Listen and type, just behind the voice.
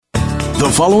The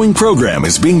following program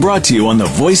is being brought to you on the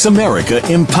Voice America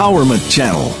Empowerment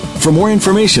Channel. For more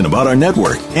information about our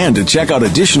network and to check out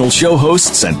additional show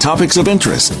hosts and topics of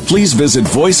interest, please visit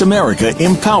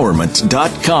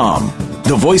voiceamericaempowerment.com.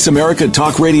 The Voice America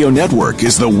Talk Radio Network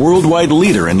is the worldwide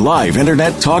leader in live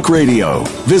Internet talk radio.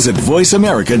 Visit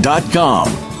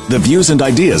voiceamerica.com. The views and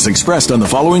ideas expressed on the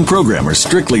following program are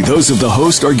strictly those of the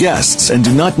host or guests and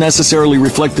do not necessarily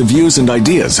reflect the views and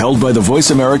ideas held by the Voice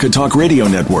America Talk Radio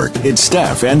Network, its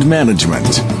staff, and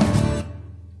management.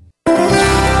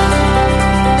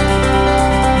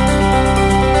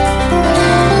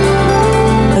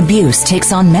 Abuse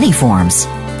takes on many forms,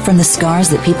 from the scars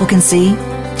that people can see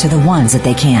to the ones that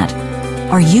they can't.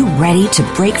 Are you ready to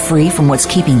break free from what's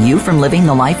keeping you from living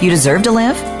the life you deserve to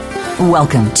live?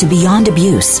 Welcome to Beyond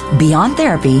Abuse, Beyond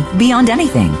Therapy, Beyond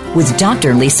Anything with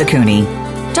Dr. Lisa Cooney.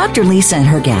 Dr. Lisa and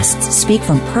her guests speak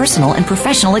from personal and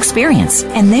professional experience,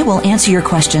 and they will answer your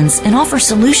questions and offer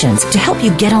solutions to help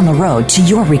you get on the road to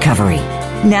your recovery.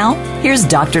 Now, here's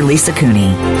Dr. Lisa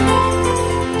Cooney.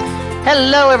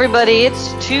 Hello, everybody.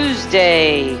 It's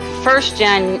Tuesday, first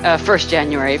Tuesday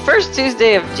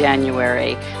of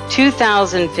January,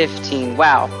 2015.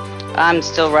 Wow, I'm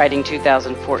still writing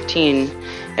 2014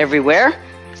 everywhere.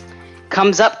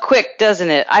 Comes up quick,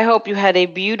 doesn't it? I hope you had a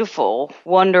beautiful,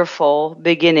 wonderful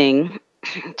beginning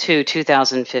to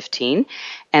 2015.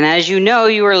 And as you know,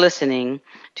 you are listening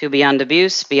to Beyond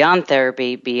Abuse, Beyond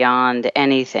Therapy, Beyond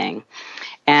Anything.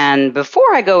 And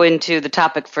before I go into the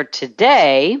topic for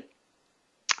today,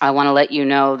 I want to let you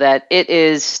know that it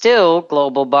is still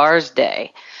Global Bars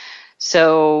Day.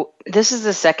 So this is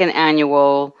the second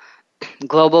annual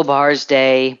Global Bars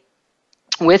Day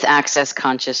with Access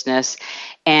Consciousness.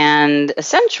 And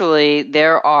essentially,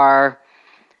 there are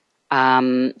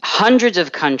hundreds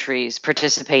of countries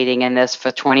participating in this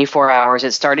for 24 hours.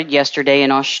 It started yesterday in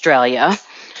Australia.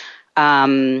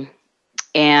 And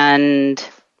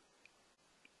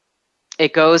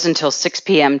it goes until 6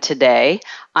 p.m. today.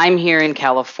 I'm here in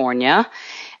California,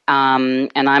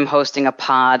 and I'm hosting a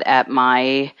pod at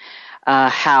my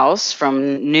house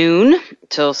from noon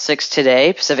till 6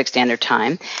 today, Pacific Standard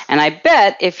Time. And I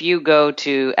bet if you go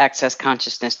to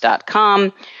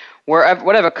accessconsciousness.com,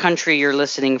 whatever country you're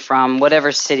listening from,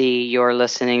 whatever city you're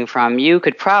listening from, you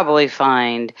could probably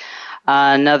find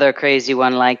another crazy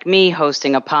one like me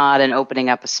hosting a pod and opening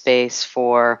up a space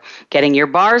for getting your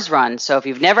bars run. So if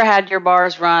you've never had your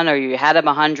bars run or you had them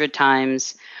 100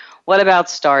 times, what about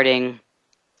starting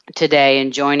today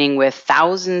and joining with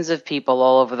thousands of people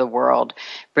all over the world,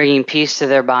 bringing peace to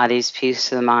their bodies, peace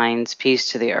to the minds,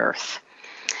 peace to the earth?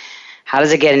 How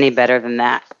does it get any better than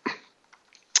that?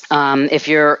 If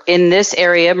you're in this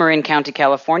area, Marin County,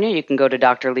 California, you can go to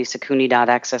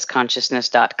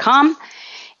drlisacooney.accessconsciousness.com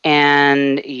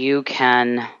and you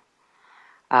can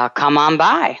come on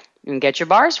by and get your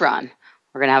bars run.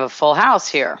 We're going to have a full house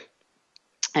here,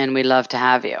 and we'd love to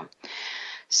have you.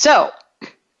 So,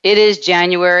 it is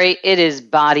January. It is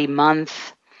Body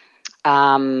Month.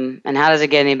 And how does it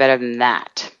get any better than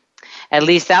that? At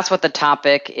least that's what the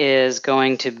topic is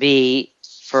going to be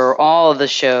for all of the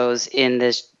shows in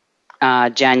this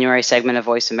January segment of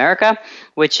Voice America,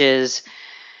 which is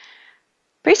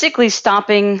basically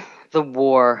stopping the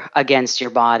war against your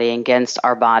body, against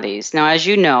our bodies. Now, as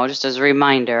you know, just as a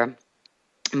reminder,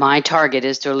 my target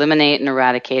is to eliminate and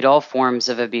eradicate all forms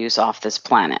of abuse off this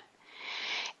planet.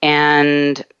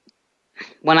 And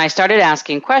when I started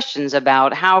asking questions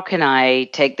about how can I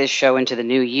take this show into the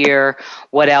new year,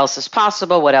 what else is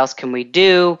possible, what else can we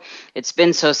do, it's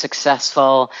been so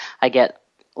successful. I get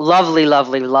lovely,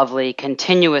 lovely, lovely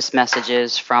continuous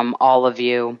messages from all of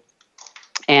you.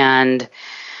 And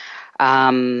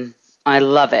I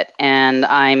love it. And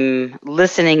I'm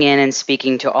listening in and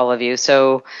speaking to all of you.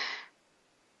 So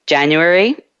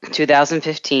January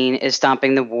 2015 is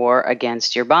stopping the war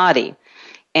against your body.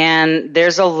 And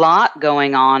there's a lot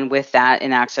going on with that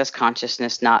in Access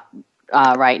Consciousness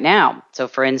right now. So,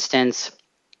 for instance,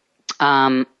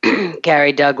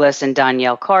 Gary Douglas and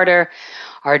Danielle Carter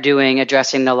are doing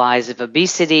Addressing the Lies of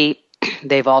Obesity.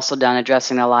 They've also done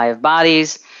Addressing the Lie of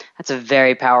Bodies. That's a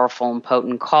very powerful and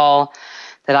potent call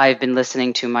that I've been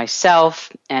listening to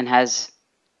myself and has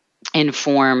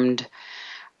informed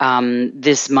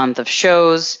this month of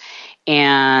shows.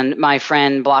 And my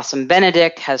friend Blossom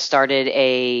Benedict has started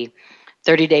a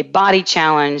 30-day body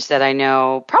challenge that I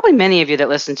know probably many of you that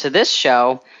listen to this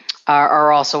show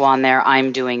are also on there.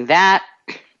 I'm doing that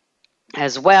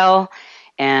as well.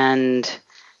 And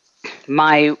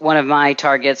one of my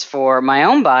targets for my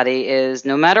own body is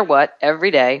no matter what, every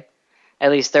day,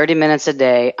 at least 30 minutes a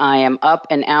day, I am up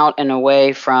and out and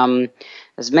away from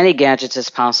as many gadgets as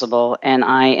possible, and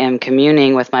I am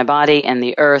communing with my body and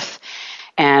the earth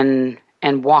and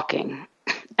walking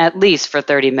at least for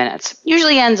 30 minutes.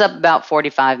 Usually ends up about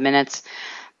 45 minutes,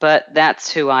 but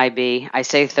that's who I be. I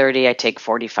say 30, I take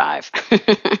 45.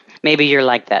 Maybe you're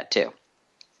like that too.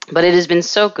 But it has been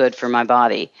so good for my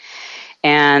body.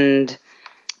 And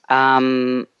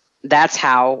that's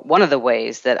one of the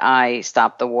ways that I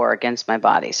stop the war against my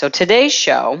body. So today's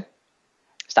show,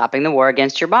 stopping the war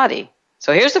against your body.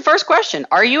 So here's the first question.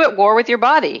 Are you at war with your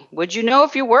body? Would you know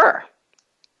if you were?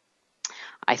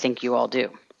 I think you all do.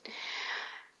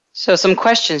 So some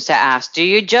questions to ask. Do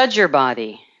you judge your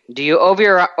body? Do you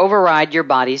override your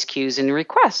body's cues and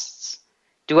requests?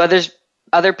 Do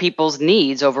other people's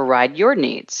needs override your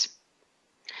needs?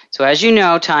 So as you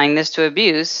know, tying this to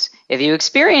abuse, if you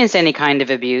experience any kind of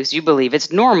abuse, you believe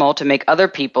it's normal to make other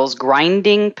people's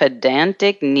grinding,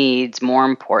 pedantic needs more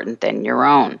important than your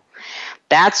own.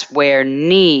 That's where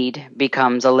need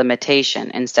becomes a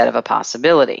limitation instead of a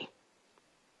possibility.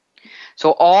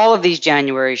 So all of these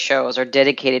January shows are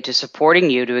dedicated to supporting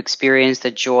you to experience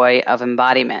the joy of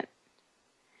embodiment.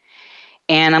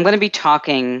 And I'm going to be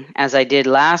talking, as I did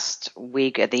last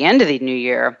week at the end of the new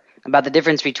year, about the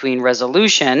difference between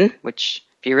resolution, which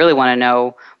if you really want to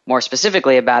know more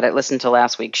specifically about it, listen to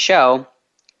last week's show,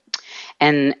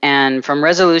 and from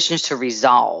resolutions to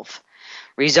resolve.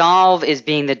 Resolve is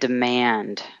being the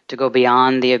demand to go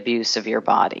beyond the abuse of your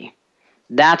body.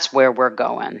 That's where we're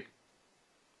going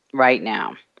right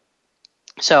now.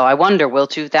 So I wonder, will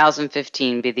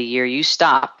 2015 be the year you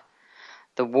stop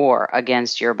the war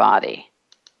against your body?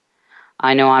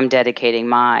 I know I'm dedicating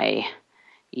my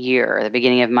year, the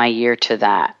beginning of my year, to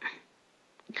that.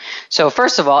 So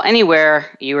first of all,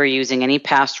 anywhere you are using any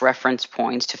past reference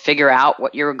points to figure out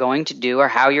what you're going to do or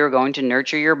how you're going to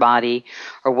nurture your body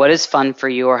or what is fun for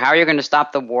you or how you're going to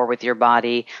stop the war with your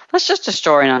body, let's just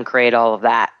destroy and uncreate all of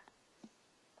that.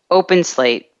 Open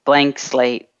slate, blank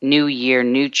slate, new year,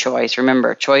 new choice.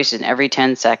 Remember, choice in every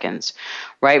 10 seconds.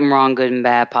 Right and wrong, good and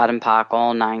bad, pot and pock,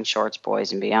 all 9 shorts,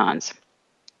 boys and beyonds.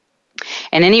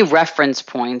 And any reference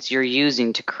points you're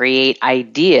using to create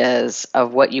ideas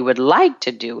of what you would like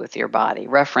to do with your body.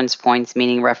 Reference points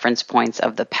meaning reference points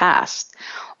of the past.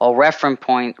 Or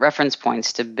reference points,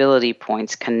 stability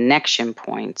points, connection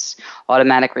points,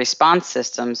 automatic response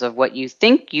systems of what you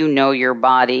think you know your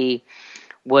body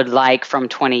would like from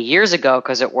 20 years ago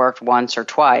because it worked once or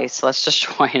twice. Let's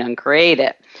destroy and uncreate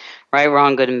it. Right,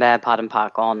 wrong, good and bad, pot and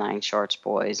pock, all 9 shorts,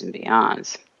 boys and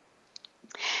beyonds.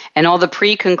 And all the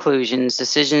pre-conclusions,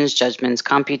 decisions, judgments,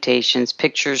 computations,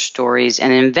 pictures, stories,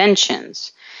 and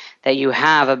inventions that you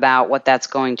have about what that's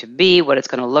going to be, what it's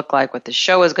going to look like, what the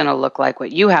show is going to look like,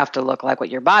 what you have to look like,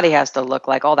 what your body has to look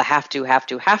like, all the have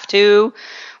to,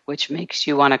 which makes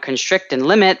you want to constrict and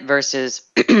limit versus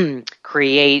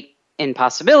create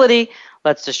impossibility.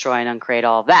 Let's destroy and uncreate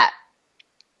all of that.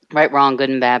 Right, wrong,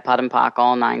 good and bad, pot and pock,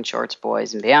 all 9 shorts,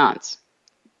 boys and beyonds.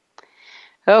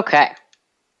 Okay.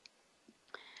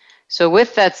 So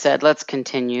with that said, let's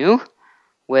continue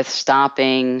with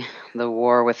stopping the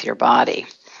war with your body.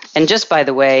 And just by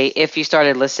the way, if you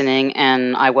started listening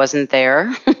and I wasn't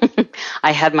there,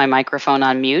 I had my microphone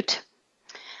on mute.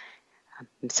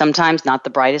 Sometimes not the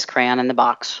brightest crayon in the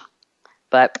box.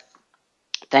 But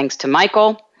thanks to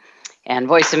Michael and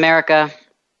Voice America,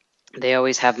 they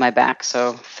always have my back,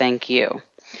 so thank you.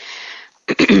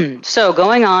 So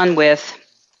going on with,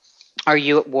 are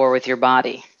you at war with your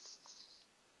body?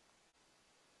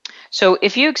 So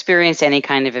if you experience any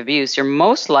kind of abuse, you're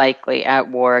most likely at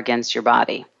war against your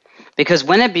body. Because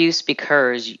when abuse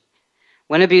occurs,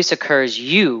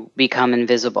 you become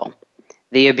invisible.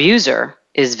 The abuser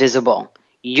is visible.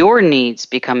 Your needs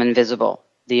become invisible.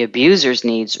 The abuser's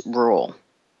needs rule.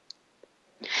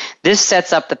 This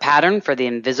sets up the pattern for the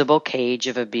invisible cage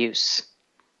of abuse.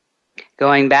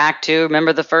 Going back to,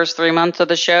 remember the first 3 months of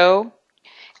the show?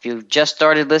 If you've just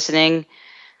started listening,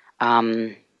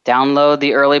 download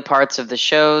the early parts of the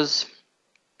shows,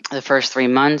 the first 3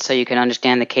 months, so you can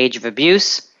understand the cage of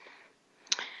abuse.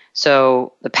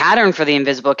 So the pattern for the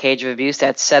invisible cage of abuse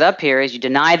that's set up here is you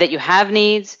deny that you have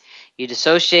needs, you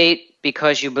dissociate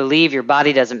because you believe your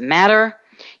body doesn't matter,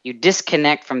 you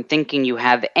disconnect from thinking you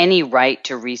have any right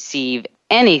to receive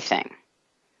anything,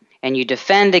 and you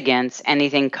defend against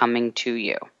anything coming to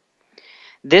you.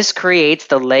 This creates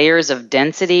the layers of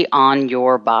density on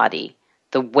your body,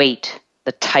 the weight,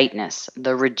 the tightness,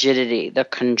 the rigidity, the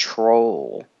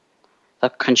control, the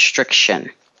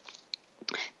constriction,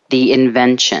 the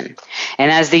invention.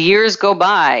 And as the years go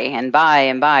by and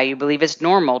by, you believe it's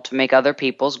normal to make other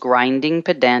people's grinding,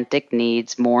 pedantic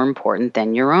needs more important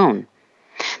than your own.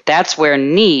 That's where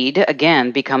need,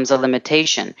 again, becomes a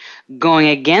limitation, going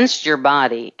against your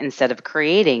body instead of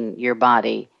creating your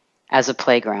body as a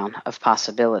playground of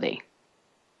possibility.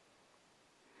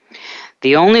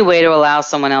 The only way to allow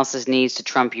someone else's needs to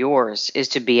trump yours is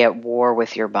to be at war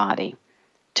with your body,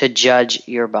 to judge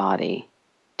your body,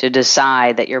 to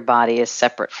decide that your body is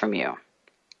separate from you.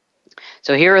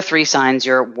 So here are 3 signs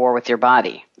you're at war with your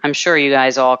body. I'm sure you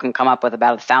guys all can come up with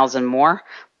about 1,000 more,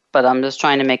 but I'm just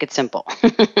trying to make it simple.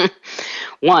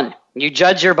 1, you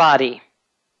judge your body.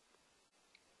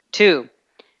 2,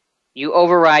 you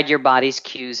override your body's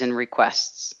cues and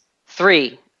requests.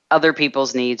 3, other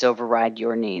people's needs override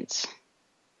your needs.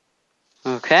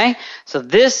 Okay, so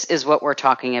this is what we're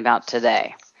talking about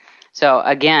today. So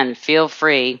again, feel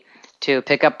free to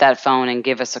pick up that phone and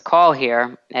give us a call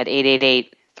here at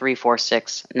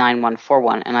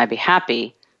 888-346-9141, and I'd be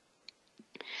happy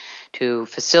to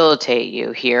facilitate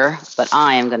you here, but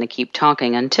I am going to keep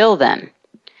talking until then.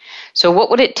 So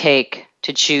what would it take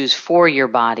to choose for your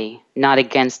body, not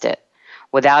against it,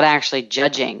 without actually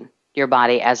judging your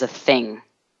body as a thing,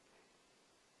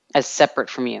 as separate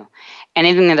from you?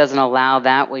 Anything that doesn't allow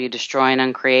that, will you destroy and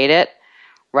uncreate it?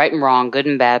 Right and wrong, good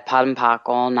and bad, pot and pock,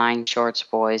 all 9 shorts,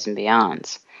 boys, and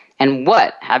beyonds. And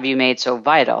what have you made so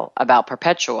vital about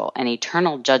perpetual and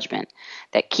eternal judgment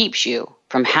that keeps you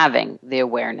from having the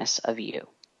awareness of you?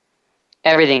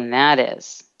 Everything that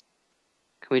is,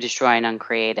 can we destroy and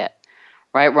uncreate it?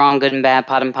 Right, wrong, good and bad,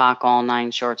 pot and pock, all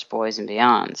 9 shorts, boys, and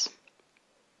beyonds.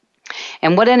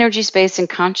 And what energy, space, and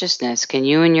consciousness can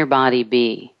you and your body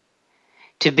be?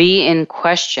 To be in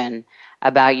question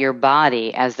about your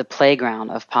body as the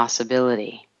playground of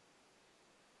possibility.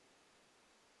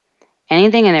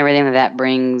 Anything and everything that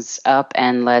brings up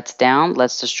and lets down,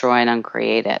 let's destroy and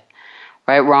uncreate it.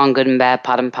 Right, wrong, good and bad,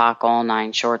 pot and pock, all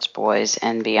 9 shorts, boys,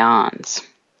 and beyonds.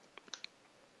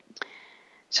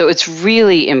 So it's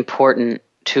really important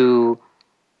to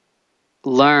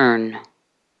learn,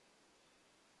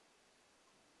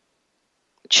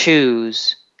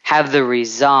 choose, have the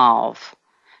resolve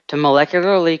to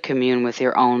molecularly commune with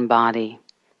your own body,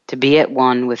 to be at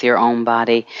one with your own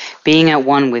body. Being at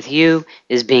one with you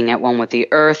is being at one with the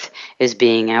earth, is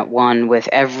being at one with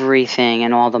everything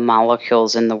and all the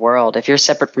molecules in the world. If you're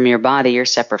separate from your body, you're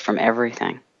separate from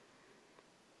everything.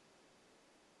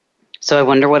 So I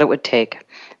wonder what it would take.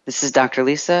 This is Dr.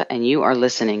 Lisa, and you are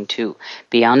listening to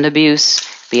Beyond Abuse,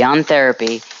 Beyond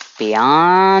Therapy,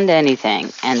 Beyond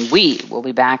Anything. And we will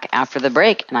be back after the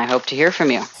break, and I hope to hear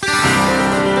from you.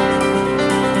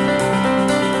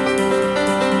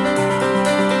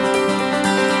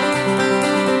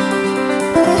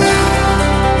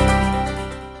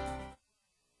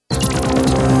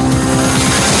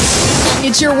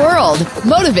 It's your world.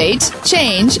 Motivate,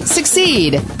 change,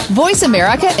 succeed.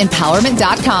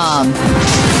 VoiceAmericaEmpowerment.com.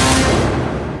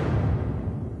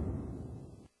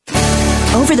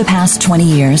 Over the past 20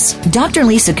 years, Dr.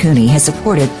 Lisa Cooney has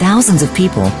supported thousands of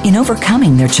people in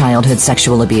overcoming their childhood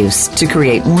sexual abuse to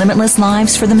create limitless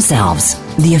lives for themselves.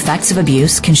 The effects of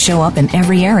abuse can show up in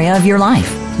every area of your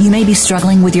life. You may be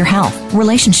struggling with your health,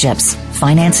 relationships,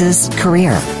 finances,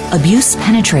 career. Abuse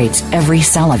penetrates every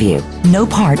cell of you. No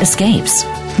part escapes.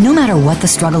 No matter what the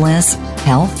struggle is,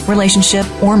 health, relationship,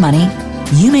 or money,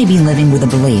 you may be living with a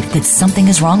belief that something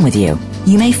is wrong with you.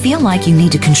 You may feel like you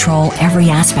need to control every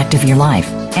aspect of your life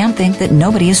and think that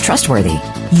nobody is trustworthy.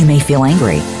 You may feel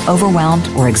angry, overwhelmed,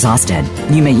 or exhausted.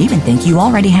 You may even think you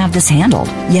already have this handled,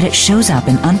 yet it shows up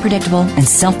in unpredictable and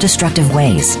self-destructive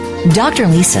ways. Dr.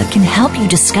 Lisa can help you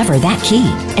discover that key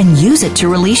and use it to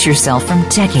release yourself from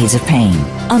decades of pain.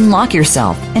 Unlock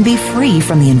yourself and be free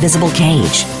from the invisible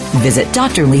cage. Visit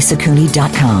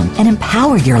drlisacooney.com and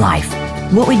empower your life.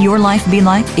 What would your life be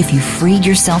like if you freed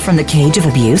yourself from the cage of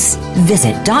abuse?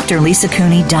 Visit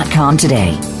drlisacooney.com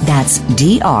today. That's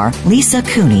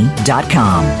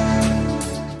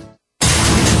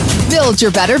drlisacooney.com. Build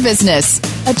your better business.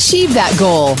 Achieve that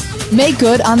goal. Make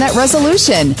good on that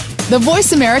resolution. The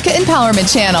Voice America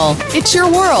Empowerment Channel. It's your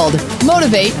world.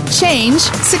 Motivate, change,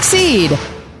 succeed.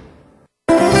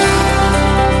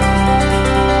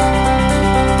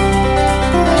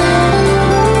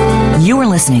 You are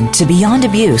listening to Beyond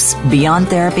Abuse, Beyond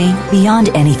Therapy, Beyond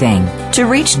Anything. To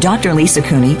reach Dr. Lisa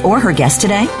Cooney or her guest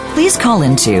today, please call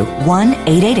into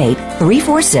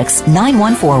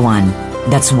 1-888-346-9141.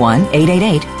 That's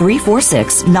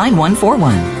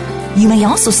 1-888-346-9141. You may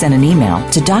also send an email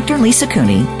to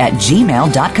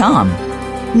drlisacooney@gmail.com.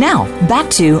 Now, back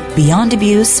to Beyond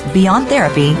Abuse, Beyond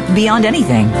Therapy, Beyond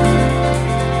Anything.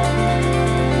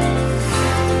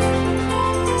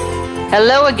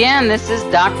 Hello again, this is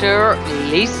Dr.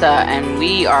 Lisa, and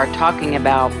we are talking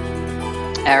about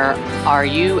Are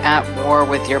you at war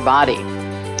with your body?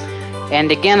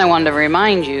 And again, I wanted to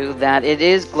remind you that it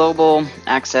is Global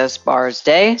Access Bars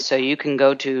Day, so you can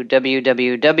go to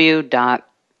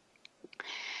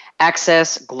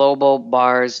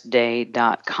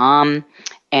www.accessglobalbarsday.com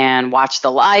and watch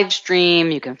the live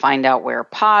stream. You can find out where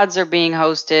pods are being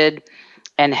hosted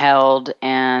and held,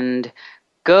 and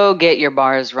go get your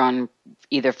bars run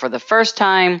either for the first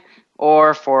time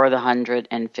or for the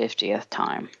 150th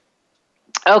time.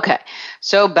 Okay,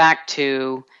 so back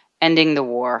to ending the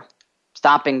war,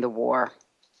 stopping the war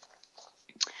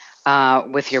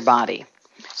with your body.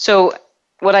 So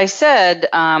what I said,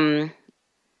 there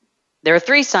are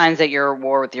 3 signs that you're at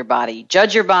war with your body.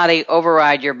 Judge your body,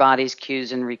 override your body's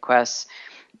cues and requests,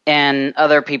 and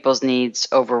other people's needs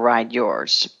override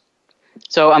yours.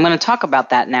 So I'm going to talk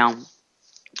about that now.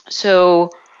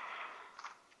 So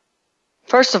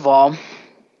first of all,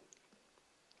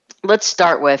 let's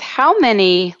start with how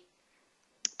many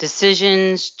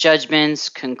decisions, judgments,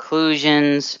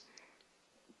 conclusions,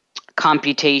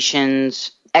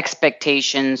 computations,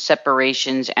 expectations,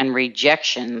 separations, and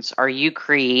rejections are you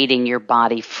creating your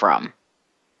body from?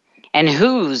 And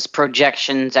whose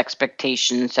projections,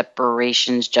 expectations,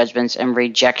 separations, judgments, and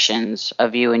rejections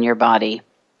of you and your body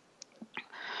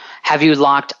have you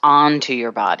locked onto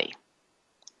your body?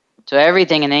 So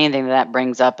everything and anything that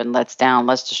brings up and lets down,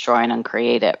 let's destroy and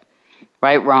uncreate it.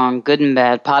 Right, wrong, good and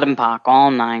bad, pot and pock, all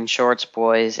 9 shorts,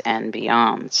 boys, and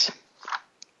beyonds.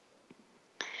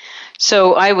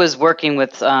 So I was working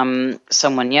with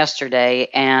someone yesterday,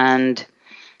 and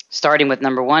starting with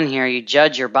number 1 here, you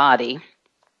judge your body.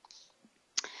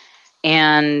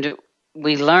 And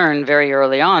we learned very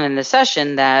early on in the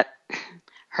session that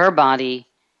her body,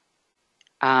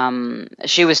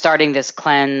 she was starting this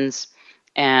cleanse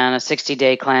and a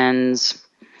 60-day cleanse,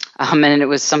 and it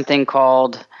was something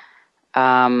called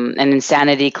an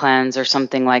insanity cleanse or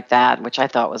something like that, which I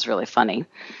thought was really funny.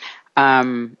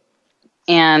 And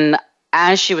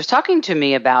as she was talking to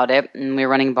me about it, and we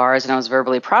were running bars and I was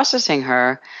verbally processing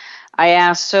her, I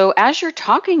asked, so as you're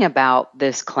talking about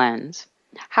this cleanse,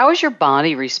 how is your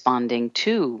body responding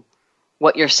to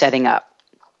what you're setting up?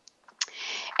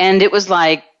 And it was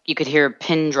like you could hear a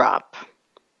pin drop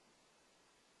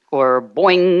or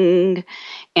boing,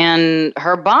 and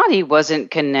her body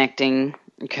wasn't communing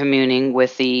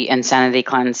with the insanity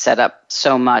cleanse setup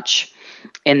so much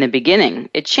in the beginning.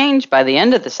 It changed by the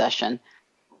end of the session.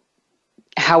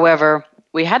 However,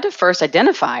 we had to first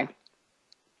identify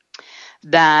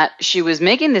that she was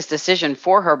making this decision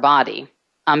for her body,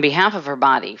 on behalf of her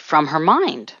body, from her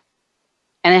mind.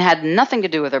 And it had nothing to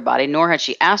do with her body, nor had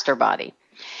she asked her body.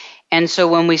 And so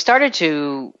when we started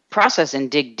to process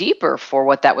and dig deeper for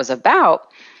what that was about,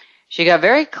 she got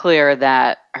very clear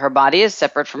that her body is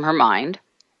separate from her mind.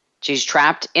 She's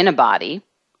trapped in a body,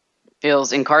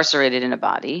 feels incarcerated in a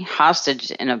body,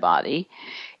 hostage in a body,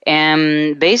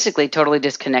 and basically totally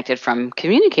disconnected from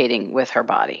communicating with her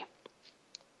body,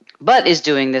 but is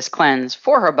doing this cleanse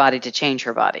for her body to change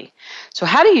her body. So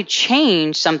how do you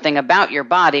change something about your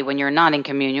body when you're not in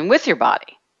communion with your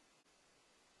body?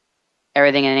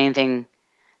 Everything and anything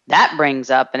that brings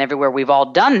up, and everywhere we've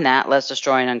all done that, let's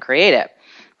destroy and uncreate it.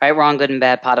 Right, wrong, good and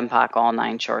bad, pot and pock, all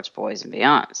 9 shorts, boys, and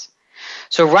beyonds.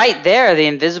 So right there, the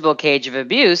invisible cage of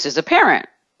abuse is apparent.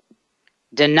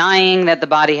 Denying that the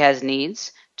body has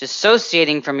needs,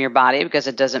 dissociating from your body because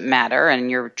it doesn't matter and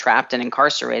you're trapped and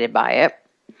incarcerated by it.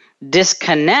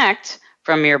 Disconnect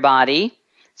from your body,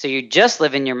 so you just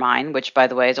live in your mind, which, by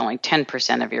the way, is only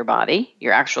 10% of your body.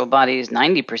 Your actual body is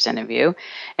 90% of you.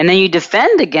 And then you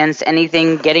defend against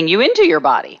anything getting you into your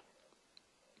body.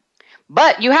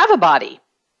 But you have a body,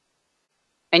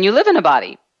 and you live in a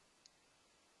body.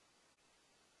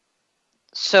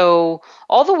 So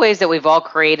all the ways that we've all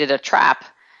created a trap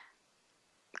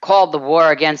called the war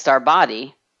against our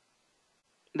body,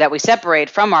 that we separate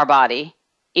from our body,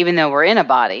 even though we're in a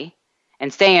body,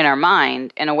 and stay in our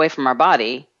mind and away from our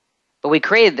body, but we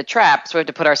created the trap, so we have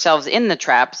to put ourselves in the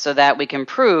trap so that we can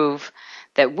prove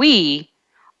that we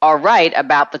are right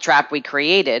about the trap we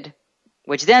created,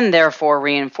 which then therefore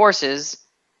reinforces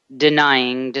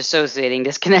denying, dissociating,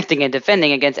 disconnecting, and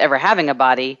defending against ever having a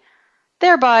body,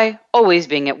 thereby always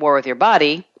being at war with your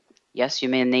body. Yes, you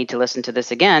may need to listen to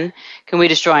this again. Can we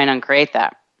destroy and uncreate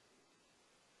that?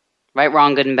 Right,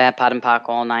 wrong, good and bad, pot and pock,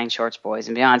 all 9 shorts, boys,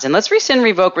 and beyonds. And let's rescind,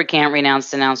 revoke, recant,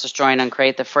 renounce, denounce, destroy, and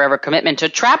uncreate the forever commitment to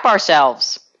trap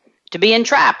ourselves, to be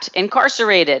entrapped,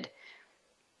 incarcerated,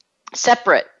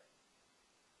 separate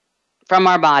from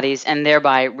our bodies, and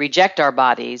thereby reject our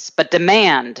bodies, but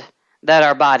demand that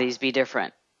our bodies be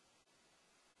different.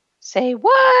 Say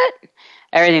what?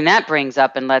 Everything that brings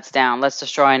up and lets down, let's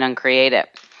destroy and uncreate it.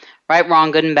 Right,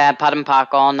 wrong, good and bad, pot and pock,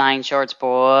 all 9 shorts,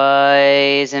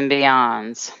 boys and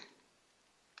beyonds.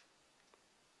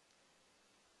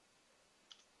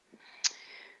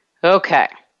 Okay,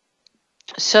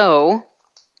 so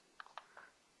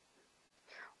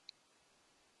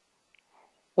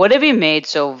what have you made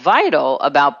so vital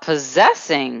about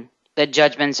possessing the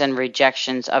judgments and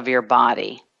rejections of your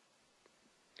body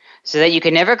so that you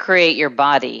can never create your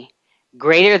body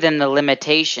greater than the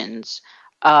limitations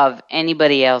of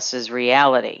anybody else's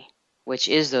reality, which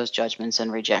is those judgments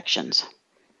and rejections?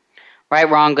 Right,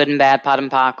 wrong, good and bad, pot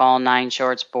and pock, all 9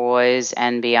 shorts, boys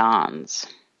and beyonds.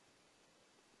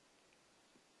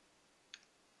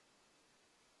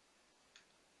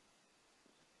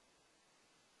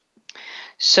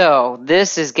 So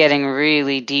this is getting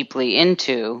really deeply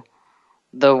into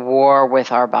the war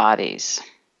with our bodies.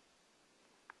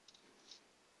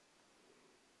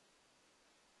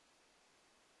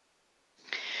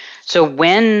 So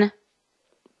when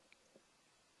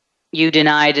you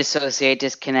deny, dissociate,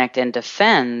 disconnect, and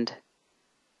defend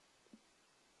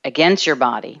against your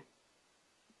body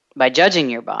by judging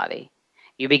your body,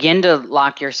 you begin to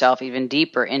lock yourself even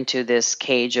deeper into this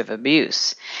cage of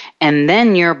abuse. And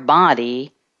then your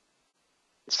body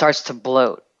starts to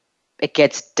bloat. It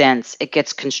gets dense. It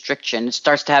gets constriction. It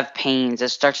starts to have pains. It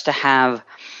starts to have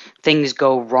things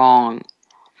go wrong.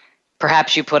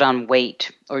 Perhaps you put on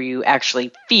weight or you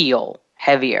actually feel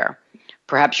heavier.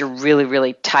 Perhaps you're really,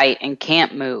 really tight and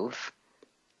can't move.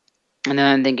 And the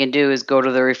only thing you can do is go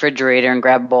to the refrigerator and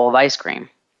grab a bowl of ice cream.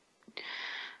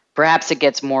 Perhaps it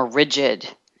gets more rigid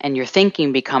and your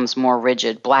thinking becomes more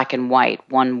rigid, black and white,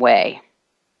 one way.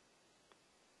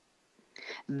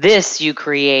 This you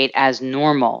create as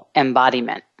normal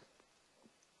embodiment.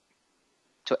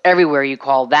 So everywhere you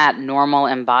call that normal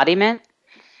embodiment,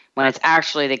 when it's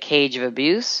actually the cage of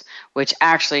abuse, which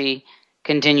actually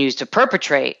continues to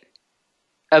perpetrate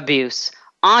abuse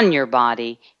on your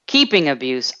body, keeping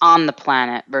abuse on the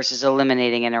planet versus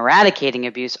eliminating and eradicating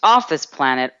abuse off this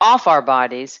planet, off our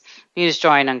bodies, you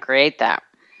destroy and uncreate that.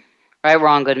 Right,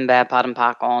 wrong, good and bad, pot and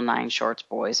pock, all 9 shorts,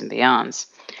 boys and beyonds.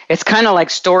 It's kind of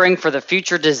like storing for the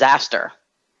future disaster.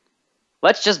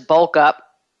 Let's just bulk up,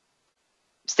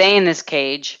 stay in this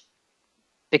cage,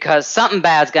 because something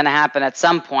bad's going to happen at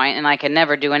some point, and I can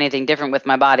never do anything different with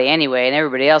my body anyway, and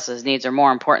everybody else's needs are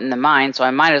more important than mine, so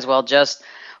I might as well just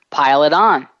pile it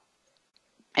on.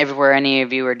 Everywhere any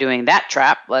of you are doing that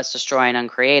trap, let's destroy and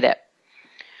uncreate it.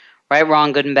 Right,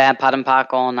 wrong, good and bad, pot and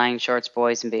pock, all 9 shorts,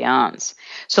 boys and beyonds.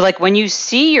 So like when you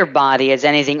see your body as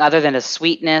anything other than a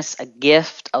sweetness, a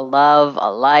gift, a love,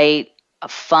 a light, a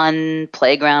fun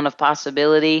playground of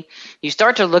possibility, you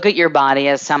start to look at your body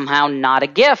as somehow not a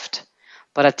gift,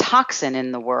 but a toxin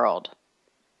in the world.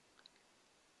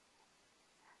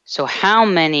 So how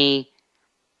many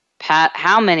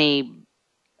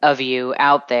of you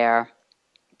out there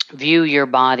view your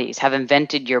bodies, have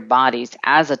invented your bodies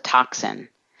as a toxin,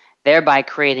 thereby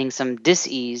creating some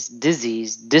dis-ease,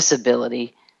 disease,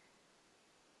 disability,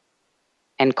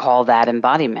 and call that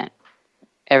embodiment?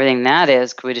 Everything that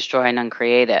is, could we destroy and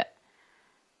uncreate it?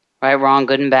 Right, wrong,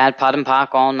 good and bad, pot and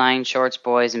pock, all 9 shorts,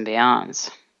 boys and beyonds.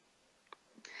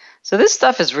 So this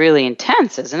stuff is really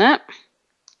intense, isn't it?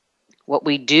 What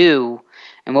we do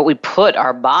and what we put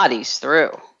our bodies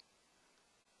through.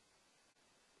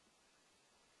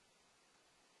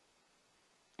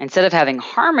 Instead of having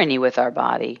harmony with our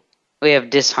body, we have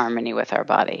disharmony with our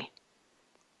body.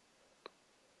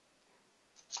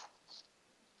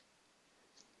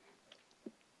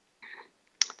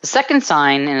 The second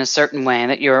sign, in a certain way,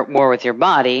 that you're at war with your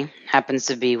body happens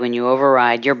to be when you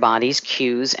override your body's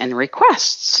cues and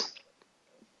requests.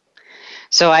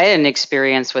 So I had an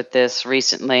experience with this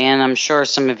recently, and I'm sure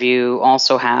some of you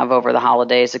also have over the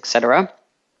holidays, etc.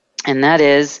 And that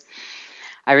is,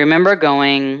 I remember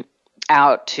going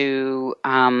out to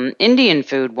Indian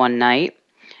food one night,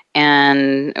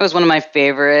 and it was one of my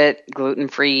favorite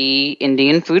gluten-free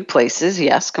Indian food places.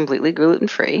 Yes, completely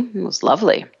gluten-free. It was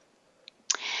lovely.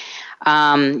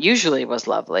 Usually was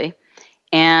lovely.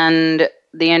 And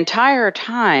the entire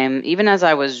time, even as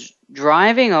I was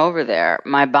driving over there,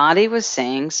 my body was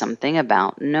saying something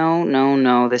about,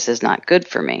 no, this is not good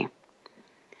for me.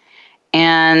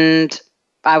 And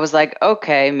I was like,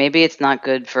 okay, maybe it's not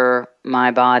good for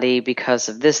my body because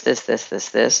of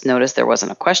this. Notice there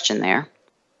wasn't a question there.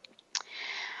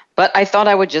 But I thought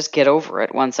I would just get over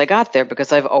it once I got there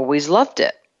because I've always loved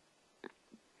it.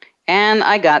 And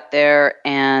I got there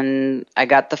and I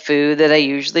got the food that I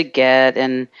usually get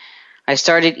and I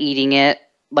started eating it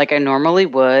like I normally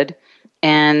would,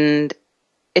 and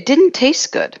it didn't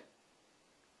taste good.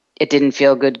 It didn't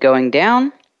feel good going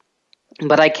down,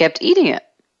 but I kept eating it.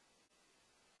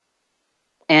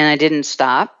 And I didn't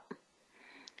stop.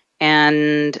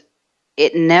 And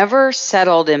it never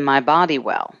settled in my body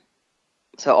well.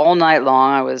 So all night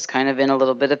long, I was kind of in a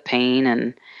little bit of pain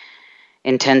and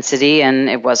intensity. And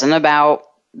it wasn't about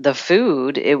the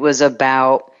food. It was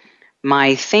about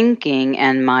my thinking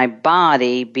and my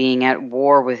body being at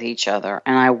war with each other.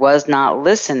 And I was not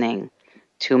listening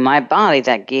to my body.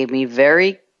 That gave me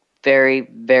very, very,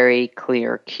 very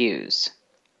clear cues.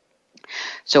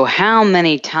 So how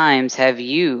many times have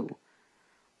you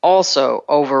also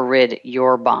overrid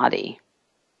your body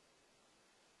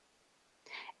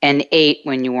and ate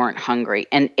when you weren't hungry,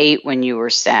 and ate when you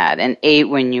were sad, and ate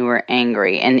when you were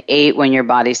angry, and ate when your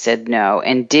body said no,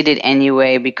 and did it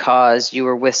anyway because you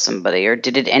were with somebody, or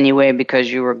did it anyway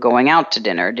because you were going out to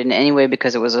dinner, or did it anyway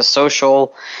because it was a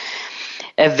social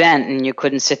event and you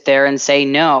couldn't sit there and say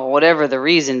no, whatever the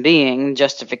reason being,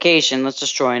 justification, let's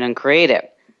destroy and uncreate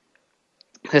it.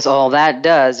 Because all that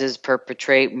does is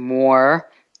perpetrate more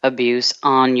abuse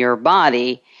on your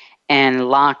body and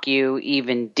lock you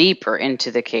even deeper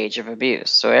into the cage of abuse.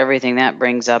 So everything that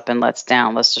brings up and lets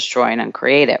down, let's destroy and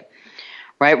uncreate it.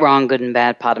 Right, wrong, good and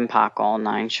bad, pot and pock, all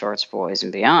 9 shorts, boys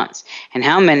and beyonds. And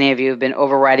how many of you have been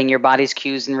overriding your body's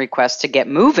cues and requests to get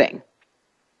moving?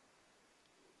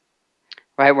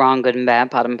 Right, wrong, good and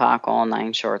bad, pot and pock, all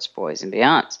 9 shorts, boys and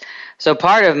beyonds. So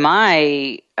part of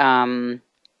my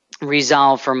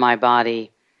resolve for my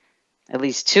body, at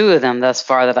least 2 of them thus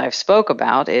far that I've spoke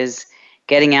about, is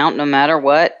getting out no matter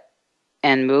what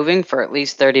and moving for at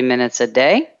least 30 minutes a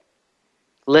day,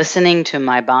 listening to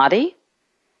my body.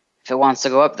 If it wants to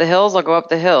go up the hills, I'll go up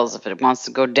the hills. If it wants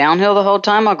to go downhill the whole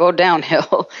time, I'll go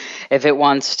downhill. If it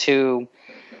wants to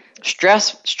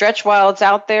stretch while it's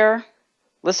out there,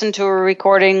 listen to a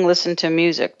recording, listen to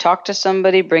music, talk to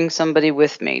somebody, bring somebody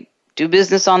with me, do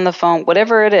business on the phone,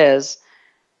 whatever it is,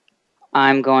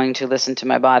 I'm going to listen to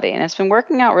my body. And it's been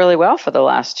working out really well for the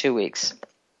last 2 weeks.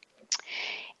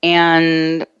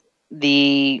 And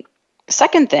the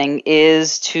second thing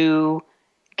is to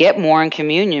get more in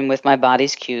communion with my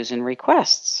body's cues and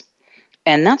requests.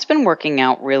 And that's been working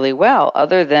out really well.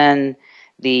 Other than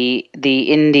the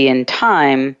Indian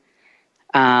time,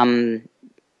 there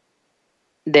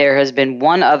has been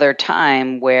one other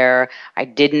time where I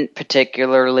didn't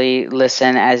particularly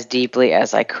listen as deeply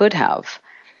as I could have.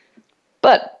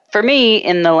 But for me,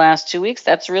 in the last 2 weeks,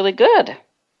 that's really good.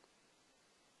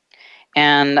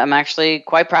 And I'm actually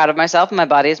quite proud of myself. My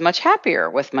body is much happier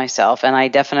with myself, and I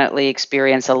definitely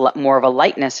experience a lot more of a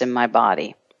lightness in my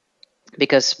body.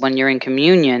 Because when you're in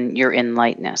communion, you're in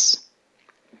lightness.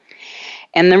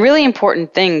 And the really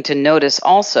important thing to notice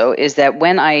also is that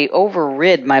when I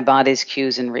overrid my body's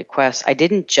cues and requests, I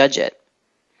didn't judge it.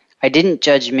 I didn't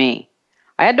judge me.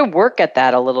 I had to work at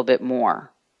that a little bit more.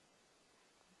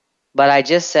 But I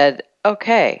just said,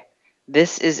 okay,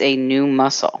 this is a new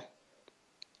muscle.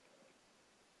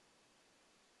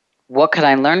 What could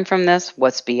I learn from this?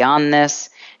 What's beyond this?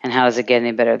 And how does it get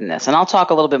any better than this? And I'll talk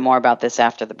a little bit more about this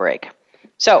after the break.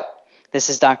 So, this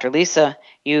is Dr. Lisa.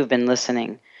 You've been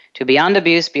listening to Beyond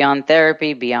Abuse, Beyond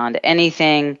Therapy, Beyond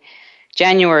Anything.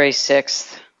 January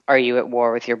 6th, are you at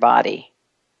war with your body?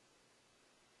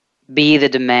 Be the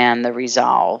demand, the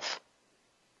resolve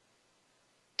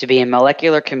to be in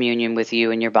molecular communion with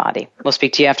you and your body. We'll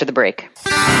speak to you after the break.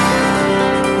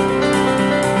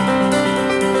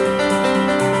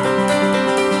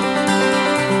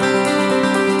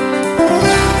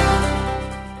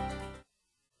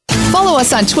 Follow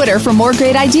us on Twitter for more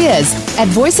great ideas at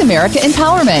Voice America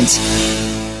Empowerment.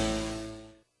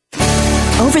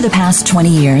 Over the past 20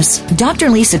 years, Dr.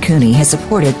 Lisa Cooney has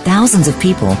supported thousands of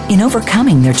people in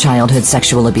overcoming their childhood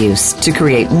sexual abuse to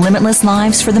create limitless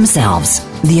lives for themselves.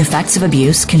 The effects of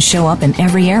abuse can show up in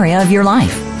every area of your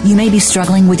life. You may be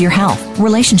struggling with your health,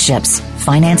 relationships,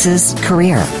 finances,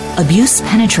 career. Abuse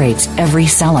penetrates every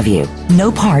cell of you.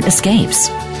 No part escapes.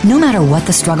 No matter what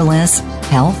the struggle is,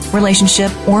 health,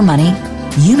 relationship, or money,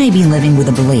 you may be living with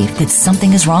a belief that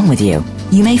something is wrong with you.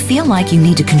 You may feel like you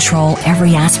need to control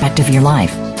every aspect of your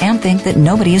life and think that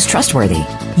nobody is trustworthy.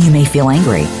 You may feel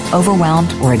angry,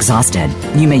 overwhelmed, or exhausted.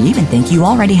 You may even think you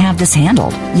already have this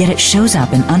handled, yet it shows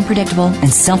up in unpredictable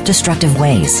and self-destructive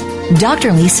ways.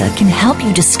 Dr. Lisa can help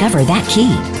you discover that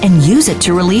key and use it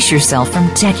to release yourself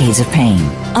from decades of pain.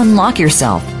 Unlock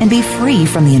yourself and be free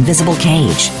from the invisible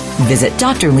cage. Visit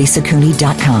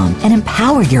drlisacooney.com and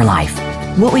empower your life.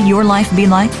 What would your life be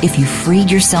like if you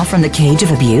freed yourself from the cage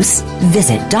of abuse?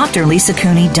 Visit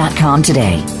drlisacooney.com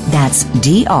today. That's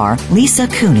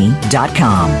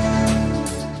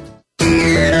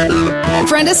drlisacooney.com.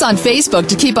 Friend us on Facebook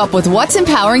to keep up with what's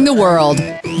empowering the world.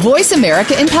 Voice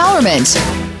America Empowerment.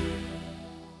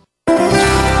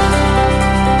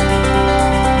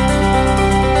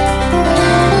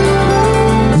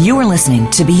 You are listening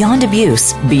to Beyond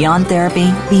Abuse, Beyond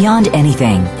Therapy, Beyond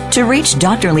Anything. To reach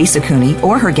Dr. Lisa Cooney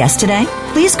or her guest today,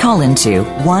 please call into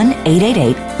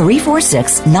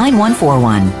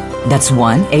 1-888-346-9141. That's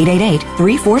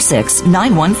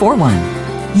 1-888-346-9141.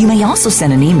 You may also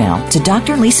send an email to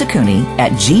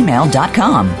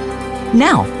drlisacooney@gmail.com.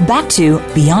 Now, back to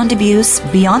Beyond Abuse,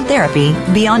 Beyond Therapy,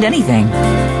 Beyond Anything.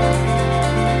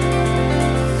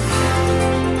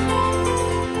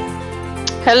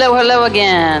 Hello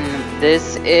again.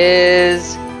 This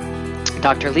is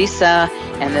Dr. Lisa,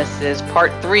 and this is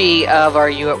part 3 of Are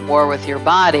You at War with Your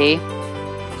Body?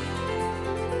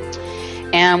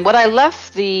 And what I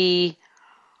left the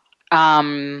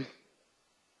the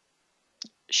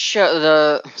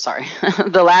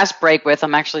last break with,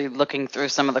 I'm actually looking through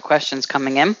some of the questions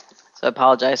coming in, so I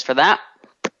apologize for that.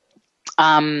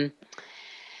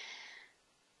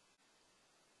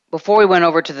 Before we went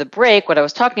over to the break, what I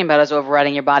was talking about is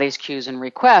overriding your body's cues and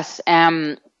requests.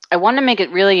 And I want to make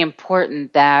it really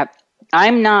important that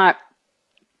I'm not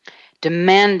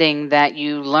demanding that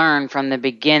you learn from the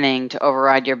beginning to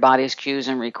override your body's cues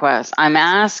and requests. I'm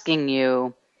asking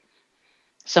you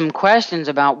some questions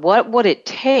about what would it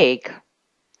take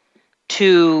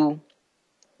to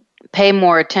pay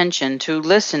more attention, to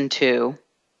listen to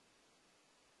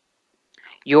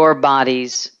your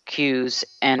body's cues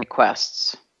and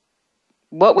requests.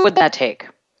 What would that take?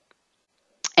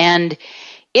 And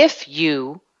if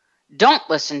you don't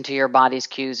listen to your body's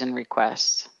cues and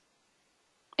requests,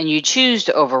 and you choose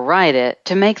to override it,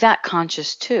 to make that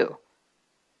conscious too.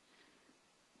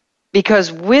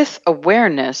 Because with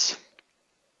awareness,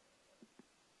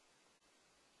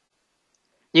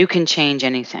 you can change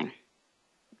anything.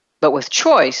 But with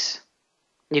choice,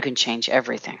 you can change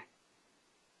everything.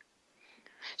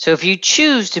 So if you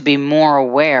choose to be more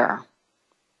aware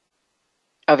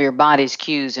of your body's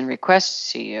cues and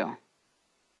requests to you,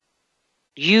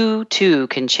 you too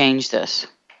can change this.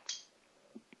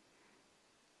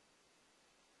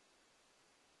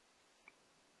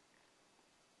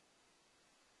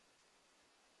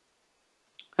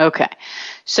 Okay,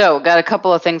 so got a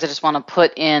couple of things I just want to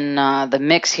put in the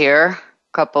mix here. A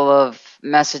couple of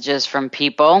messages from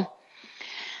people.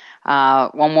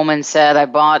 One woman said, I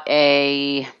bought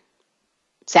a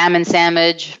salmon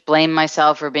sandwich, blamed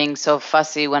myself for being so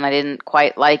fussy when I didn't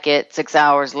quite like it. 6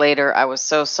 hours later, I was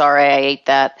so sorry I ate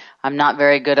that. I'm not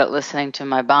very good at listening to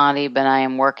my body, but I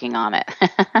am working on it.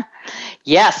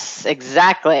 Yes,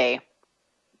 exactly.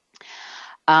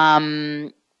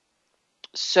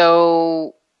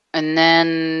 And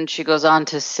then she goes on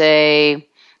to say,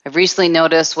 I've recently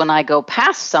noticed when I go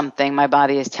past something, my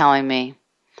body is telling me.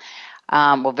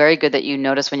 Well, very good that you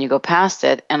notice when you go past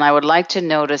it. And I would like to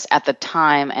notice at the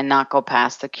time and not go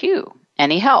past the cue.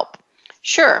 Any help?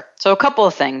 Sure. So a couple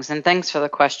of things, and thanks for the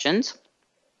questions.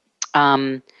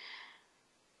 And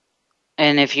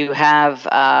if you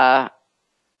have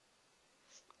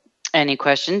any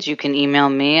questions, you can email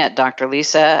me at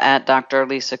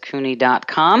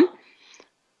drlisa@drlisacooney.com.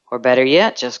 Or better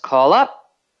yet, just call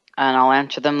up and I'll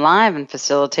answer them live and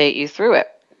facilitate you through it.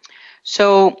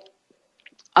 So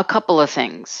a couple of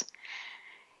things.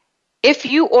 If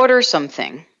you order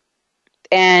something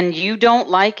and you don't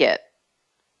like it,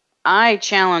 I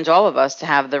challenge all of us to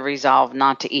have the resolve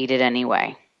not to eat it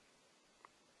anyway.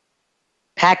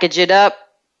 Package it up,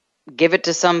 give it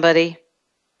to somebody,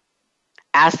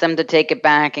 ask them to take it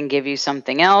back and give you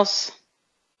something else.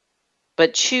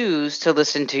 But choose to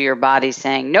listen to your body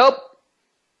saying, nope,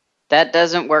 that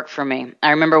doesn't work for me. I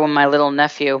remember when my little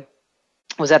nephew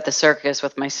was at the circus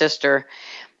with my sister,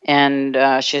 and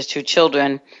she has 2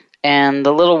 children, and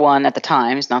the little one at the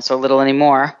time, he's not so little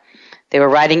anymore, they were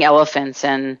riding elephants,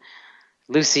 and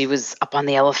Lucy was up on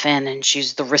the elephant, and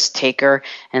she's the risk taker,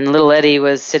 and little Eddie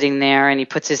was sitting there, and he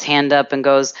puts his hand up and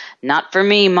goes, not for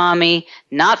me, Mommy,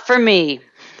 not for me.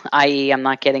 I.e., I'm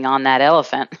not getting on that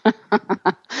elephant.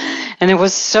 And it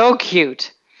was so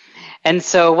cute. And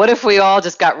so what if we all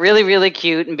just got really, really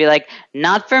cute and be like,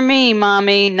 not for me,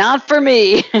 Mommy, not for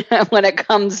me, when it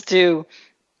comes to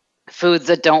foods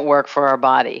that don't work for our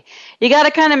body. You got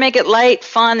to kind of make it light,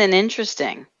 fun, and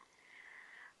interesting.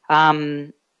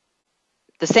 The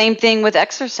same thing with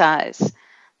exercise.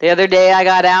 The other day I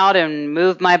got out and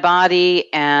moved my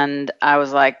body, and I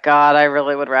was like, God, I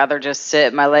really would rather just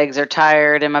sit. My legs are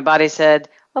tired. And my body said,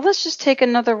 well, let's just take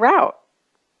another route.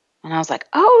 And I was like,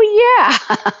 oh,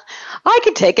 yeah, I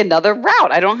could take another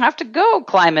route. I don't have to go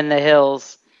climbing the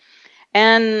hills.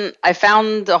 And I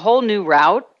found a whole new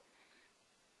route.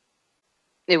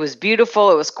 It was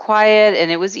beautiful, it was quiet, and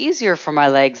it was easier for my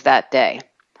legs that day.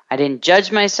 I didn't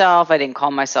judge myself. I didn't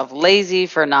call myself lazy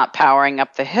for not powering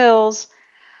up the hills.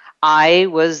 I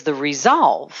was the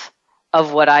resolve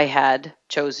of what I had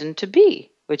chosen to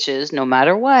be, which is no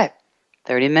matter what,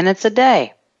 30 minutes a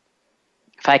day.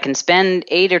 If I can spend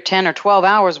 8 or 10 or 12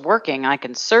 hours working, I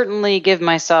can certainly give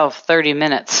myself 30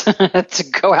 minutes to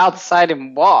go outside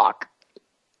and walk.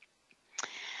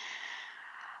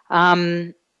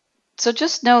 So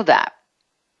just know that.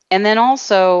 And then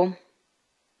also,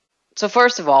 so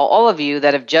first of all of you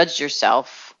that have judged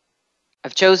yourself,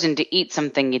 have chosen to eat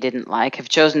something you didn't like, have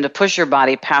chosen to push your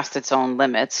body past its own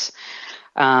limits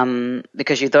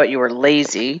because you thought you were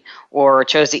lazy, or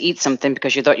chose to eat something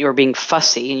because you thought you were being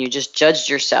fussy and you just judged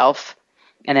yourself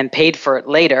and then paid for it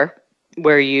later,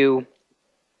 where you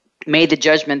made the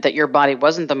judgment that your body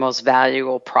wasn't the most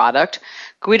valuable product.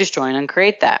 Could we destroy and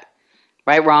uncreate that?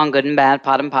 Right, wrong, good and bad,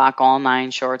 pot and pock, all 9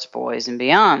 shorts, boys and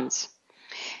beyonds.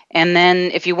 And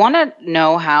then if you want to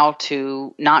know how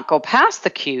to not go past the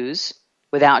cues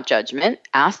without judgment,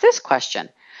 ask this question.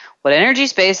 What energy,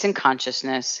 space, and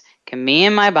consciousness can me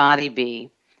and my body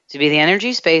be to be the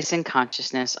energy, space, and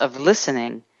consciousness of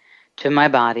listening to my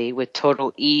body with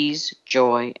total ease,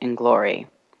 joy, and glory?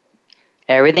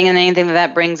 Everything and anything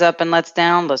that brings up and lets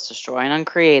down, let's destroy and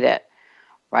uncreate it.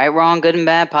 Right, wrong, good and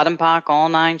bad, pot and pock, all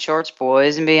 9 shorts,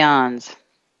 boys and beyonds.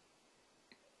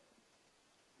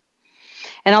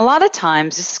 And a lot of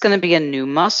times, this is going to be a new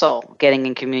muscle, getting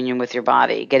in communion with your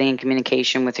body, getting in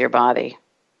communication with your body.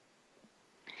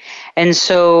 And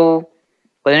so,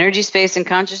 what energy, space, and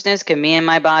consciousness can me and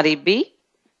my body be?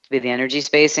 To be the energy,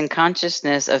 space, and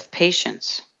consciousness of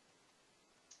patience,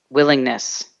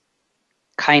 willingness,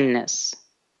 kindness,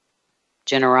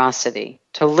 generosity,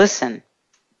 to listen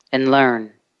and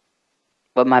learn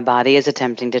what my body is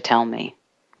attempting to tell me.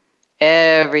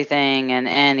 Everything and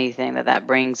anything that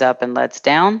brings up and lets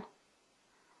down,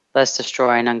 let's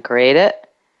destroy and uncreate it.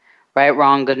 Right,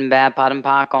 wrong, good and bad, pot and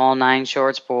pock, all 9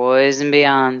 shorts, boys and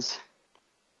beyonds.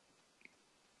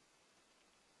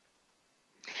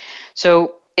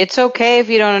 So it's okay if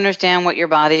you don't understand what your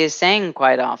body is saying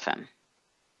quite often.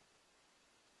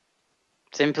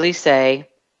 Simply say,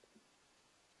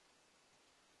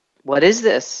 what is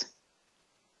this?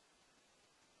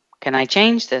 Can I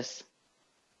change this?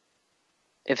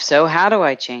 If so, how do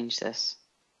I change this?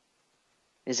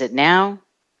 Is it now?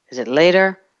 Is it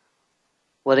later?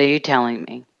 What are you telling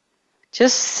me?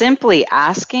 Just simply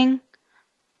asking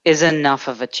is enough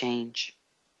of a change.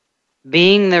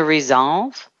 Being the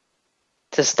resolve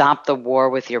to stop the war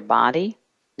with your body,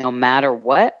 no matter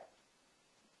what,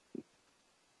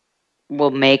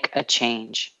 will make a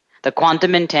change. The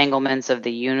quantum entanglements of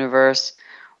the universe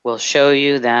will show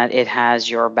you that it has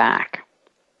your back.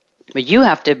 But you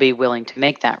have to be willing to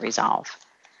make that resolve.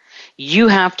 You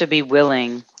have to be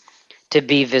willing to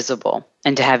be visible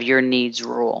and to have your needs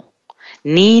rule.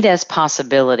 Need as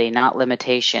possibility, not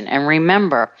limitation. And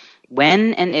remember,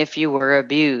 when and if you were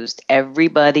abused,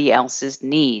 everybody else's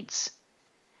needs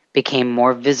became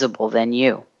more visible than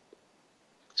you.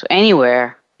 So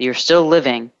anywhere you're still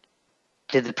living,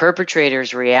 to the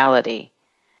perpetrator's reality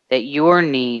that your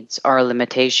needs are a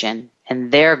limitation and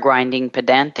their grinding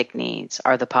pedantic needs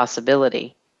are the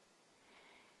possibility.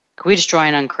 Can we destroy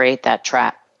and uncreate that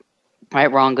trap?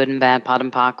 Right, wrong, good and bad, pot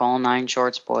and pock, all 9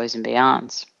 shorts, boys and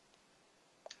beyonds.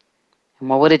 And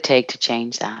what would it take to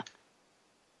change that?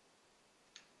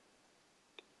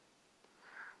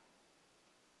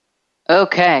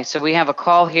 Okay, so we have a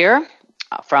call here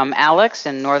from Alex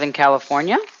in Northern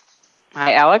California.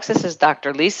 Hi, Alex. This is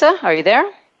Dr. Lisa. Are you there?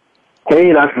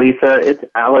 Hey, Dr. Lisa. It's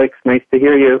Alex. Nice to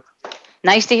hear you.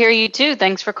 Nice to hear you, too.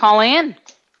 Thanks for calling in.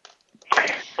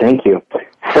 Thank you.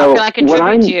 How can I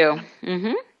contribute to you?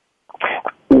 Mm-hmm.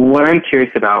 What I'm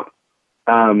curious about,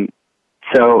 I've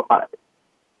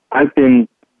been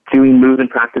doing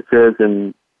movement practices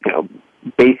and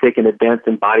basic and advanced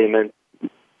embodiment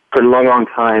for a long, long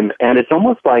time, and it's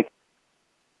almost like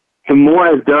the more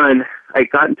I've done, I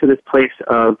got into this place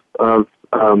of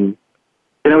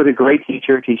I was a great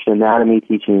teacher, teaching anatomy,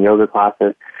 teaching yoga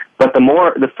classes, but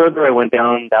the further I went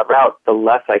down that route, the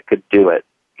less I could do it,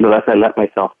 the less I let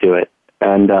myself do it.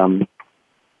 And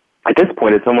at this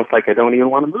point, it's almost like I don't even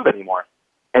want to move anymore.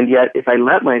 And yet, if I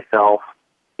let myself,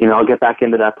 I'll get back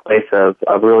into that place of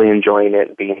really enjoying it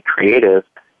and being creative.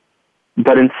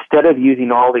 But instead of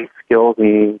using all these skills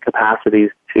and capacities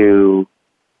to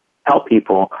help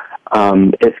people,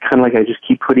 it's kind of like I just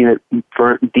keep putting it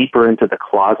deeper into the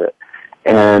closet.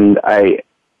 And I've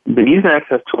been using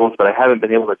Access tools, but I haven't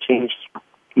been able to change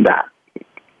that.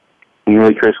 I'm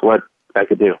really curious what I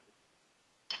could do.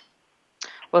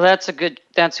 Well, that's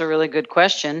a really good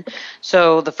question.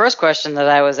 So the first question that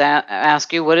I was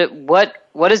ask you,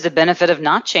 what is the benefit of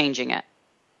not changing it?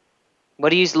 What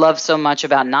do you love so much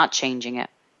about not changing it?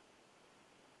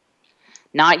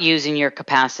 Not using your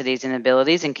capacities and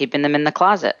abilities and keeping them in the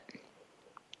closet.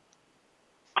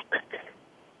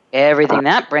 Everything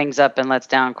that brings up and lets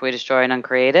down, can we destroy and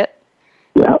uncreate it?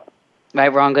 Yeah.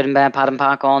 Right, wrong, good and bad, pot and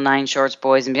pock, all 9 shorts,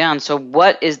 boys and beyond. So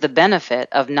what is the benefit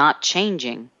of not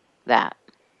changing that?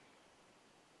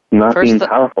 Not being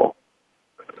powerful.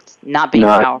 Not being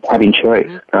powerful. Not having choice.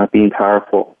 Mm-hmm. Not being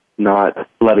powerful. Not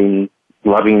loving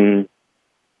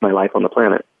my life on the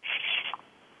planet.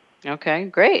 Okay,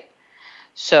 great.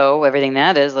 So everything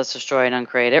that is, let's destroy and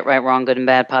uncreate it. Right, wrong, good and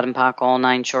bad, pot and pock, all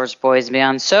 9 shorts, boys and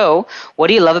beyond. So what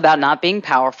do you love about not being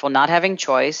powerful, not having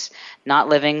choice, not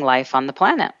living life on the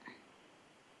planet?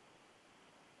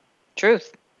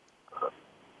 Truth.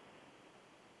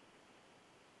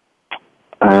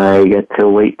 I get to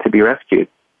wait to be rescued.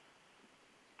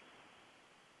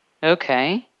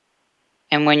 Okay.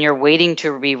 And when you're waiting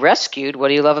to be rescued, what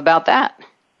do you love about that?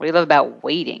 What do you love about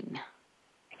waiting?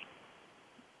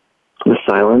 The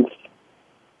silence.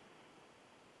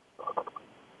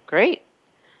 Great.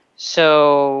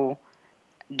 So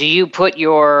do you put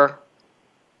your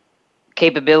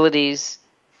capabilities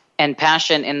and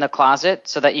passion in the closet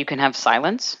so that you can have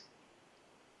silence?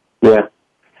 Yeah.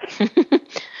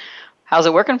 How's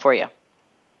it working for you?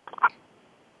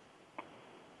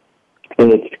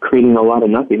 And it's creating a lot of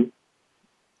nothing.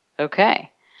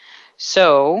 Okay.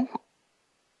 So,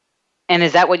 and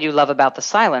is that what you love about the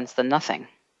silence, the nothing?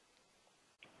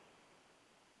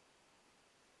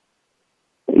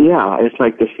 Yeah, it's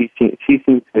like the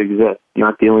ceasing to exist,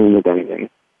 not dealing with anything.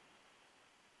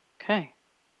 Okay.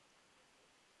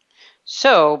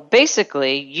 So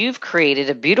basically, you've created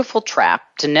a beautiful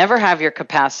trap to never have your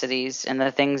capacities and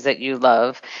the things that you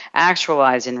love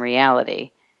actualize in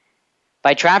reality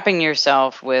by trapping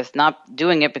yourself with not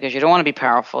doing it because you don't want to be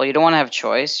powerful, you don't want to have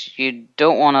choice, you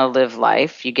don't want to live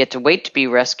life, you get to wait to be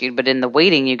rescued, but in the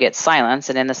waiting you get silence,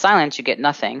 and in the silence you get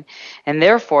nothing, and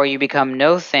therefore you become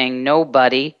no thing,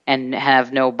 nobody, and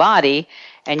have no body,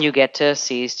 and you get to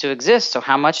cease to exist. So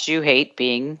how much do you hate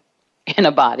being in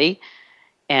a body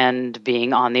and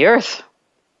being on the earth?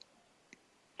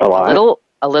 A lot.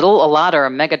 A lot, or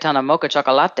a megaton of mocha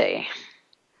chocolate?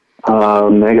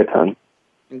 Megaton.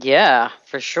 Yeah,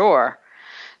 for sure.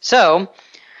 So,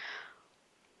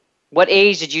 what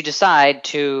age did you decide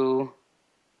to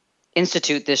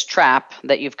institute this trap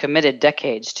that you've committed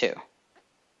decades to?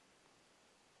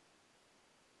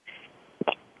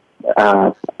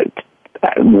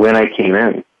 When I came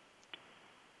in.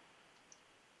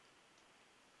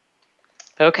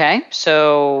 Okay,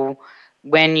 so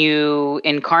when you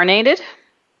incarnated?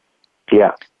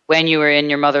 Yeah. When you were in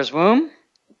your mother's womb?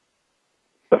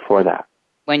 Before that.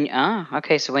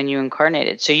 Okay, so when you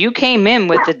incarnated. So you came in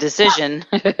with the decision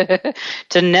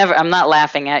to never, I'm not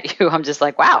laughing at you, I'm just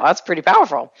like, wow, that's pretty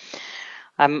powerful.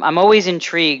 I'm always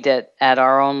intrigued at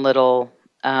our own little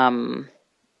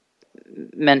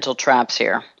mental traps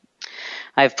here.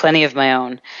 I have plenty of my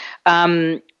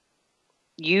own.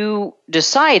 You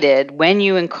decided when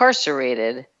you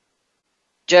incarcerated,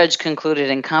 judge concluded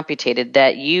and computed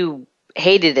that you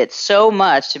hated it so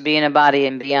much to be in a body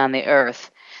and be on the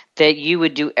earth that you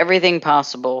would do everything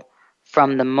possible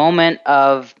from the moment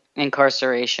of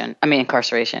incarnation,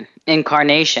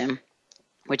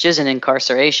 which is an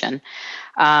incarceration,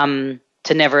 to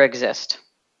never exist.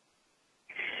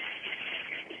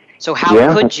 So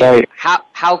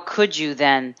how could you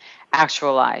then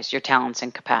actualize your talents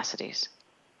and capacities?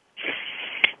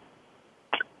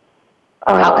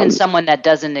 How can someone that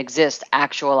doesn't exist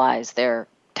actualize their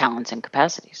talents and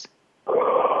capacities?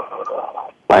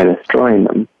 By destroying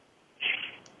them.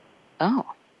 Oh,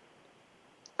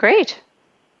 great.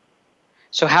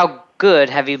 So how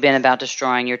good have you been about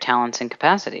destroying your talents and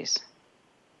capacities?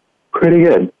 Pretty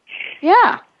good.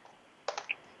 Yeah.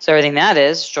 So everything that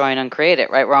is, destroy and uncreate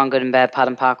it, right, wrong, good and bad, pot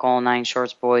and pock, all 9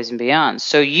 shorts, boys and beyond.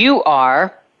 So you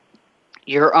are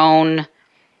your own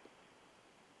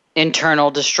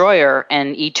internal destroyer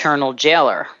and eternal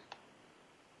jailer.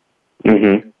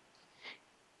 Mm-hmm.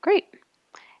 Great.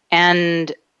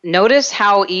 And notice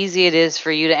how easy it is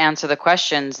for you to answer the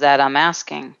questions that I'm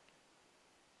asking.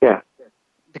 Yeah.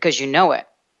 Because you know it.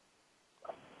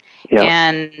 Yeah.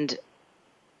 And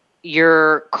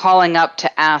you're calling up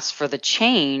to ask for the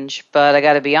change, but I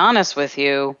got to be honest with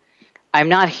you, I'm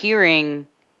not hearing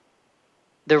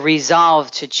the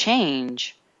resolve to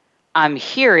change. I'm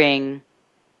hearing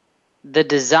the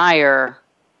desire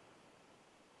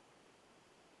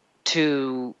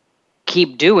to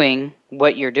keep doing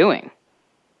what you're doing.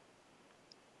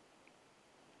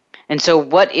 And so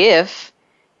what if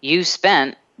you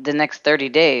spent the next 30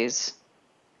 days,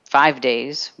 5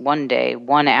 days, 1 day,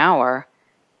 1 hour,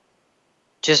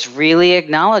 just really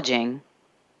acknowledging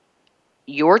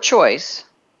your choice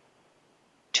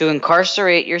to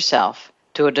incarcerate yourself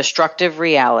to a destructive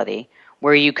reality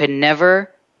where you could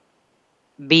never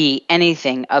be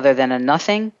anything other than a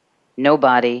nothing,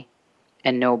 nobody,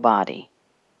 and nobody.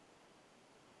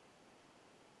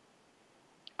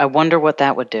 I wonder what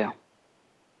that would do.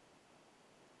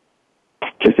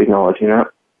 Just acknowledging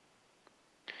that.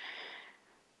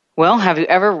 Well, have you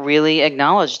ever really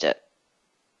acknowledged it?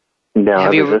 No, I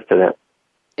resisted it.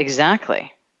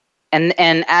 Exactly. And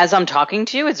as I'm talking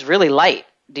to you, it's really light.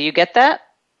 Do you get that?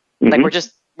 Mm-hmm. Like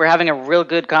we're having a real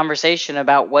good conversation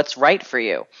about what's right for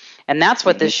you. And that's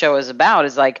what this show is about,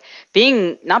 is like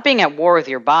not being at war with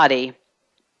your body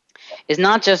is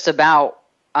not just about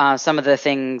some of the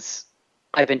things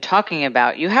I've been talking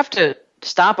about. You have to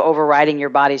stop overriding your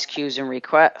body's cues and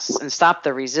requests and stop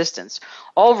the resistance.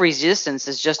 All resistance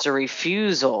is just a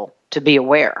refusal to be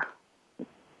aware.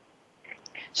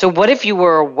 So what if you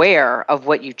were aware of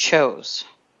what you chose?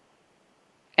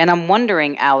 And I'm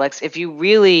wondering, Alex, if you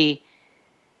really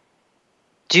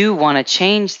do want to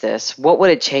change this, what would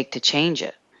it take to change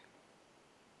it?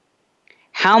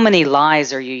 How many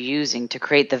lies are you using to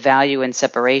create the value and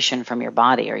separation from your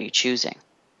body are you choosing?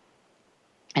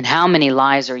 And how many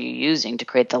lies are you using to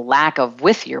create the lack of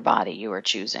with your body you are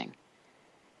choosing?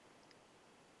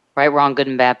 Right, wrong, good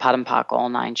and bad, pot and pock, all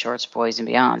 9 shorts, boys and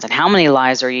beyonds. And how many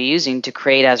lies are you using to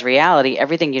create as reality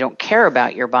everything you don't care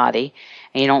about your body,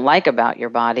 and you don't like about your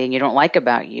body, and you don't like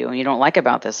about you, and you don't like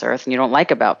about this earth, and you don't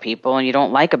like about people, and you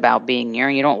don't like about being here,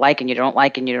 and you don't like, and you don't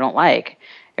like, and you don't like.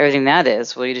 Everything that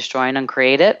is, will you destroy and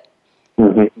uncreate it?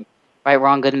 Mm-hmm. Right,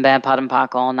 wrong, good and bad, pot and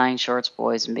pock, all 9 shorts,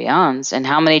 boys and beyonds. And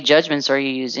how many judgments are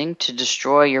you using to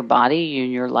destroy your body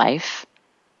and your life?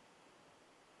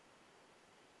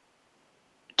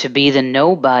 To be the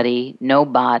nobody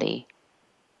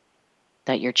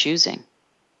that you're choosing.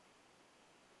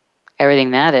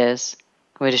 Everything that is,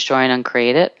 can we destroy and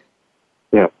uncreate it?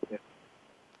 Yeah.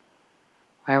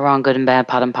 Right, wrong, good and bad,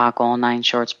 pot and pock, all 9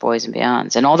 shorts, boys and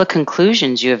beyonds. And all the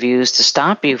conclusions you have used to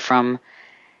stop you from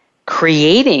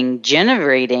creating,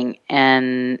 generating,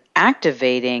 and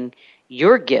activating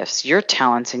your gifts, your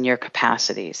talents, and your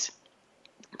capacities.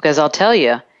 Because I'll tell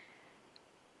you,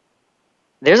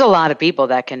 there's a lot of people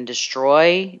that can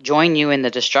join you in the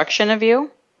destruction of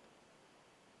you.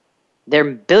 There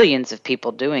are billions of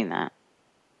people doing that.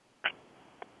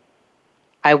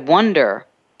 I wonder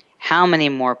how many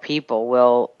more people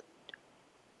will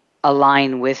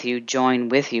align with you, join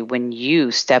with you, when you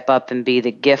step up and be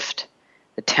the gift,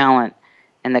 the talent,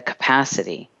 and the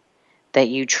capacity that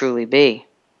you truly be.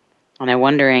 And I'm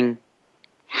wondering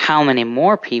how many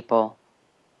more people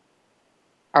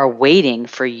are waiting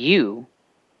for you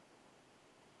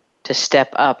to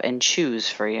step up and choose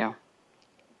for you.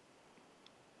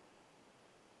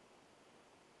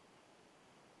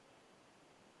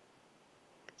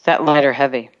 Is that light or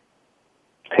heavy?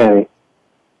 Heavy.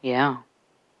 Yeah.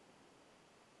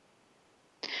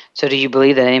 So do you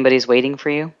believe that anybody's waiting for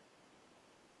you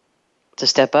to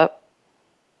step up?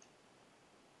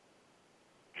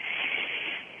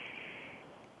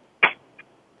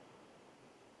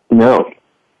 No.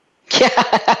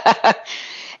 Yeah.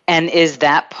 And is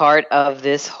that part of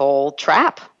this whole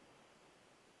trap?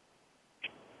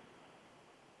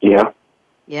 Yeah.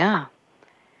 Yeah.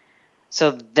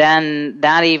 So then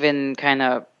that even kind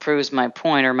of proves my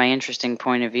point, or my interesting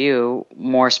point of view,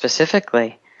 more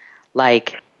specifically.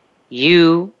 Like,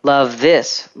 you love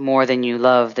this more than you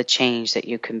love the change that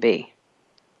you can be.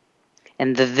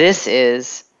 And this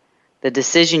is the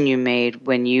decision you made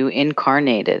when you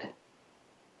incarnated.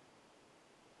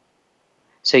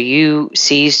 So you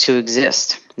cease to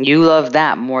exist. You love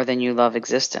that more than you love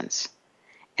existence.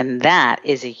 And that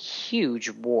is a huge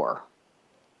war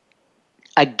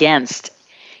against.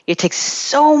 It takes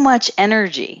so much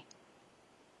energy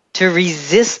to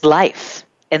resist life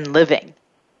and living.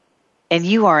 And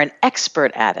you are an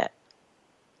expert at it.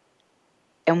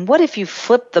 And what if you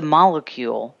flip the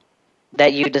molecule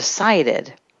that you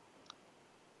decided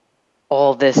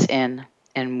all this in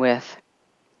and with?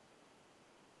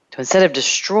 To instead of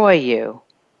destroy you,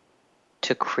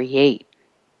 to create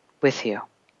with you.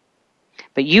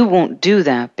 But you won't do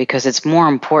that because it's more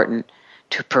important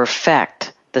to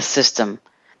perfect the system,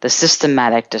 the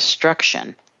systematic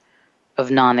destruction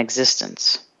of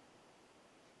non-existence.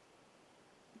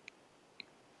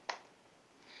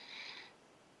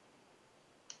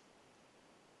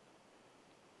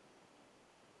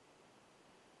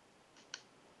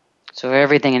 So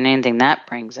everything and anything that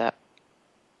brings up,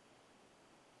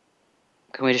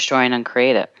 can we destroy and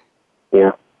uncreate it?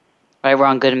 Yeah. Right,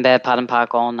 wrong, good and bad, pot and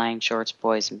pock, all 9 shorts,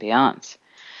 boys and beyonds.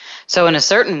 So in a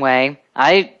certain way,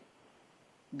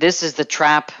 this is the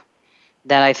trap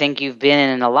that I think you've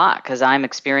been in a lot, because I'm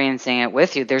experiencing it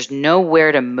with you. There's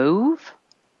nowhere to move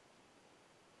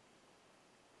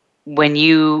when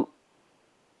you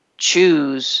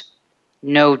choose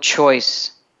no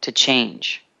choice to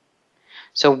change.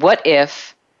 So what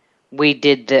if we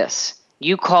did this?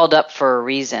 You called up for a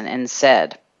reason and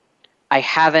said, I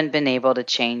haven't been able to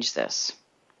change this.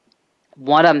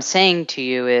 What I'm saying to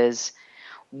you is,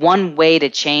 one way to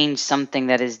change something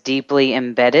that is deeply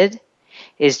embedded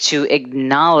is to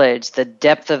acknowledge the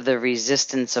depth of the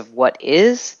resistance of what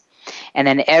is, and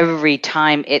then every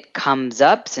time it comes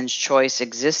up, since choice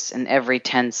exists in every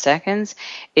 10 seconds,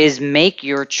 is make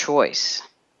your choice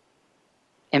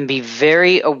and be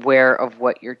very aware of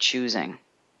what you're choosing.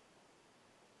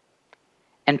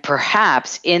 And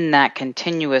perhaps in that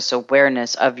continuous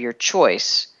awareness of your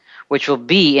choice, which will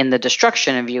be in the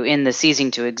destruction of you, in the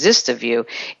ceasing to exist of you,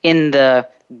 in the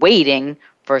waiting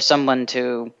for someone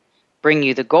to bring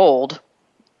you the gold,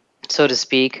 so to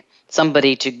speak,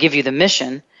 somebody to give you the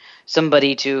mission,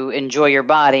 somebody to enjoy your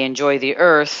body, enjoy the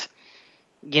earth,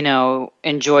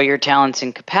 enjoy your talents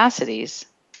and capacities,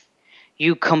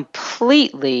 you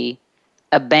completely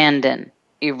abandon,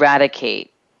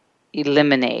 eradicate,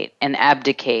 eliminate, and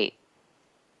abdicate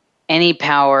any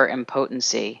power and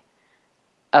potency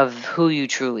of who you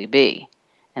truly be.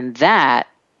 And that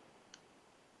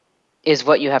is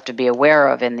what you have to be aware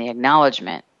of in the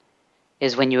acknowledgement,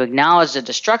 is when you acknowledge the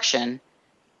destruction,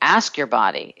 ask your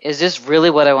body, is this really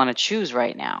what I want to choose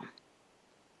right now?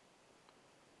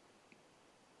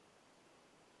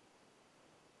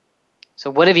 So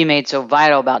what have you made so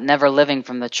vital about never living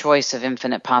from the choice of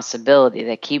infinite possibility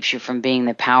that keeps you from being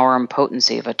the power and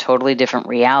potency of a totally different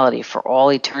reality for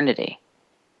all eternity?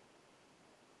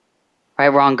 Right,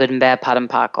 wrong, good and bad, pot and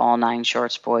pock, all 9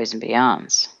 shorts, boys and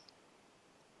beyonds.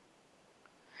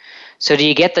 So do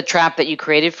you get the trap that you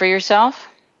created for yourself?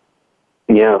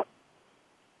 Yeah.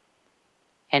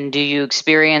 And do you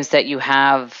experience that you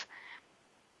have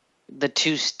the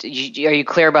two, are you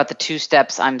clear about the 2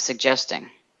 steps I'm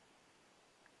suggesting?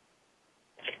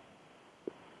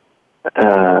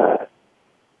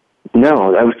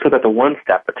 No, I was talking about the 1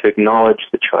 step, but to acknowledge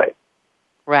the choice.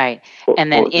 Right.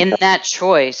 And then in that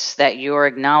choice that you're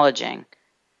acknowledging,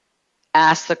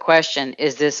 ask the question,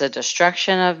 is this a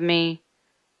destruction of me?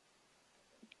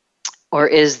 Or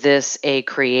is this a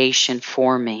creation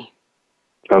for me?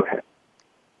 Okay.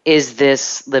 Is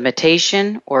this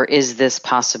limitation or is this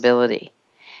possibility?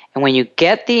 And when you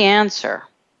get the answer,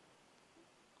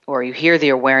 or you hear the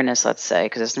awareness, let's say,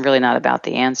 because it's really not about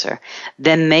the answer,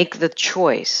 then make the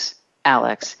choice,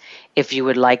 Alex, if you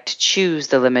would like to choose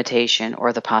the limitation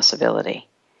or the possibility.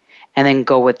 And then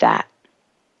go with that.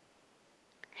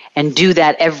 And do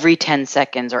that every 10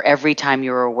 seconds or every time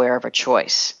you're aware of a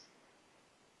choice.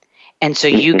 And so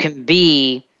you can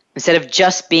be, instead of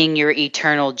just being your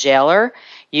eternal jailer,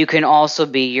 you can also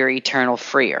be your eternal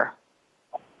freer.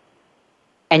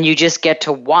 And you just get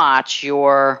to watch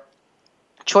your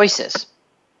choices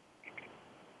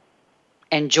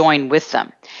and join with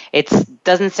them. It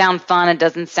doesn't sound fun. It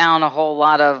doesn't sound a whole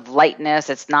lot of lightness.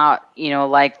 It's not,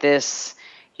 like this,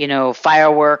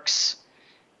 fireworks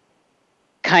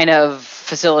kind of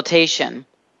facilitation.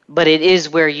 But it is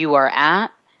where you are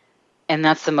at, and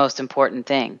that's the most important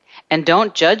thing. And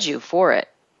don't judge you for it.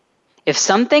 If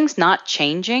something's not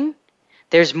changing,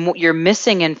 you're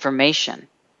missing information,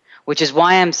 which is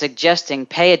why I'm suggesting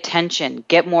pay attention,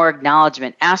 get more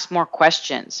acknowledgement, ask more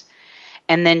questions,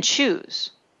 and then choose.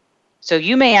 So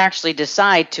you may actually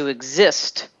decide to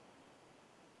exist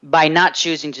by not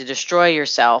choosing to destroy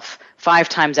yourself 5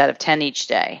 times out of 10 each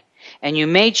day. And you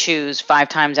may choose 5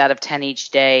 times out of 10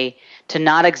 each day to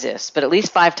not exist. But at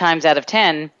least 5 times out of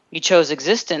 10, you chose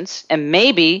existence, and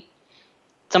maybe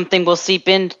something will seep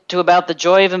into about the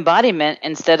joy of embodiment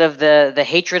instead of the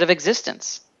hatred of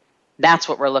existence. That's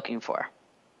what we're looking for.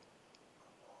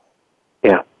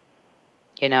 Yeah.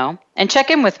 And check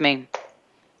in with me.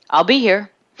 I'll be here.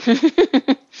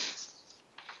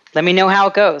 Let me know how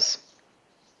it goes.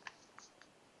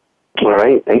 All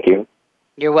right. Thank you.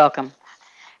 You're welcome.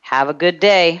 Have a good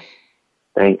day.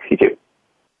 Thanks. You too.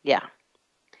 Yeah.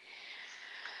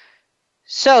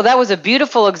 So that was a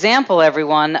beautiful example,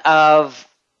 everyone, of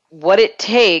what it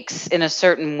takes in a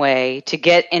certain way to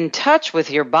get in touch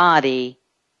with your body,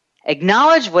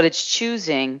 acknowledge what it's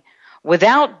choosing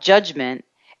without judgment,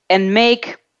 and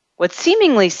make what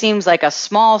seemingly seems like a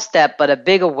small step but a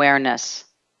big awareness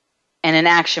and an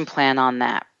action plan on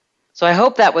that. So I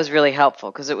hope that was really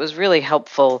helpful, because it was really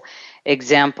helpful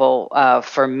example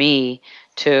for me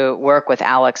to work with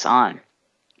Alex on.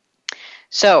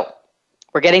 So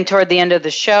we're getting toward the end of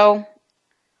the show.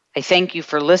 I thank you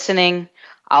for listening.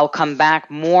 I'll come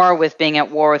back more with Being at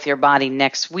War with Your Body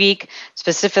next week,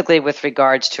 specifically with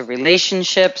regards to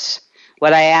relationships.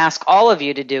 What I ask all of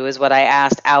you to do is what I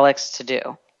asked Alex to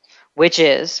do, which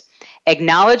is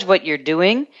acknowledge what you're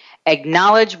doing,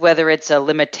 acknowledge whether it's a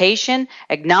limitation,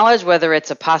 acknowledge whether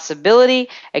it's a possibility,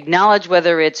 acknowledge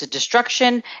whether it's a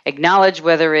destruction, acknowledge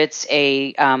whether it's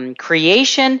a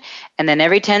creation, and then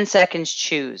every 10 seconds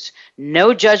choose.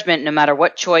 No judgment, no matter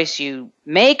what choice you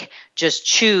make, just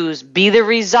choose, be the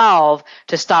resolve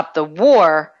to stop the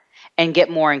war and get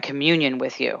more in communion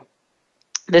with you.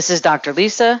 This is Dr.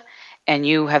 Lisa, and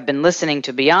you have been listening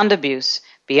to Beyond Abuse,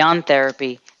 Beyond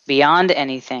Therapy, Beyond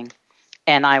Anything.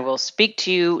 And I will speak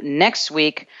to you next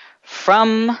week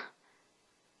from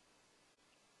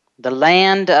the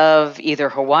land of either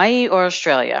Hawaii or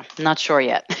Australia. I'm not sure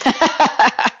yet.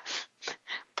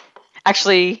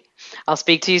 Actually, I'll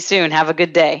speak to you soon. Have a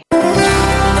good day.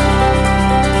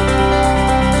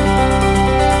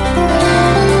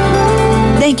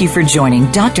 Thank you for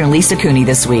joining Dr. Lisa Cooney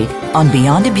this week on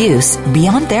Beyond Abuse,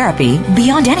 Beyond Therapy,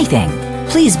 Beyond Anything.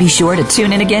 Please be sure to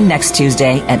tune in again next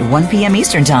Tuesday at 1 p.m.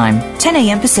 Eastern Time, 10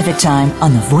 a.m. Pacific Time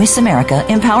on the Voice America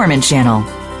Empowerment Channel.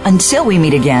 Until we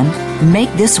meet again, make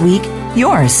this week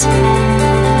yours.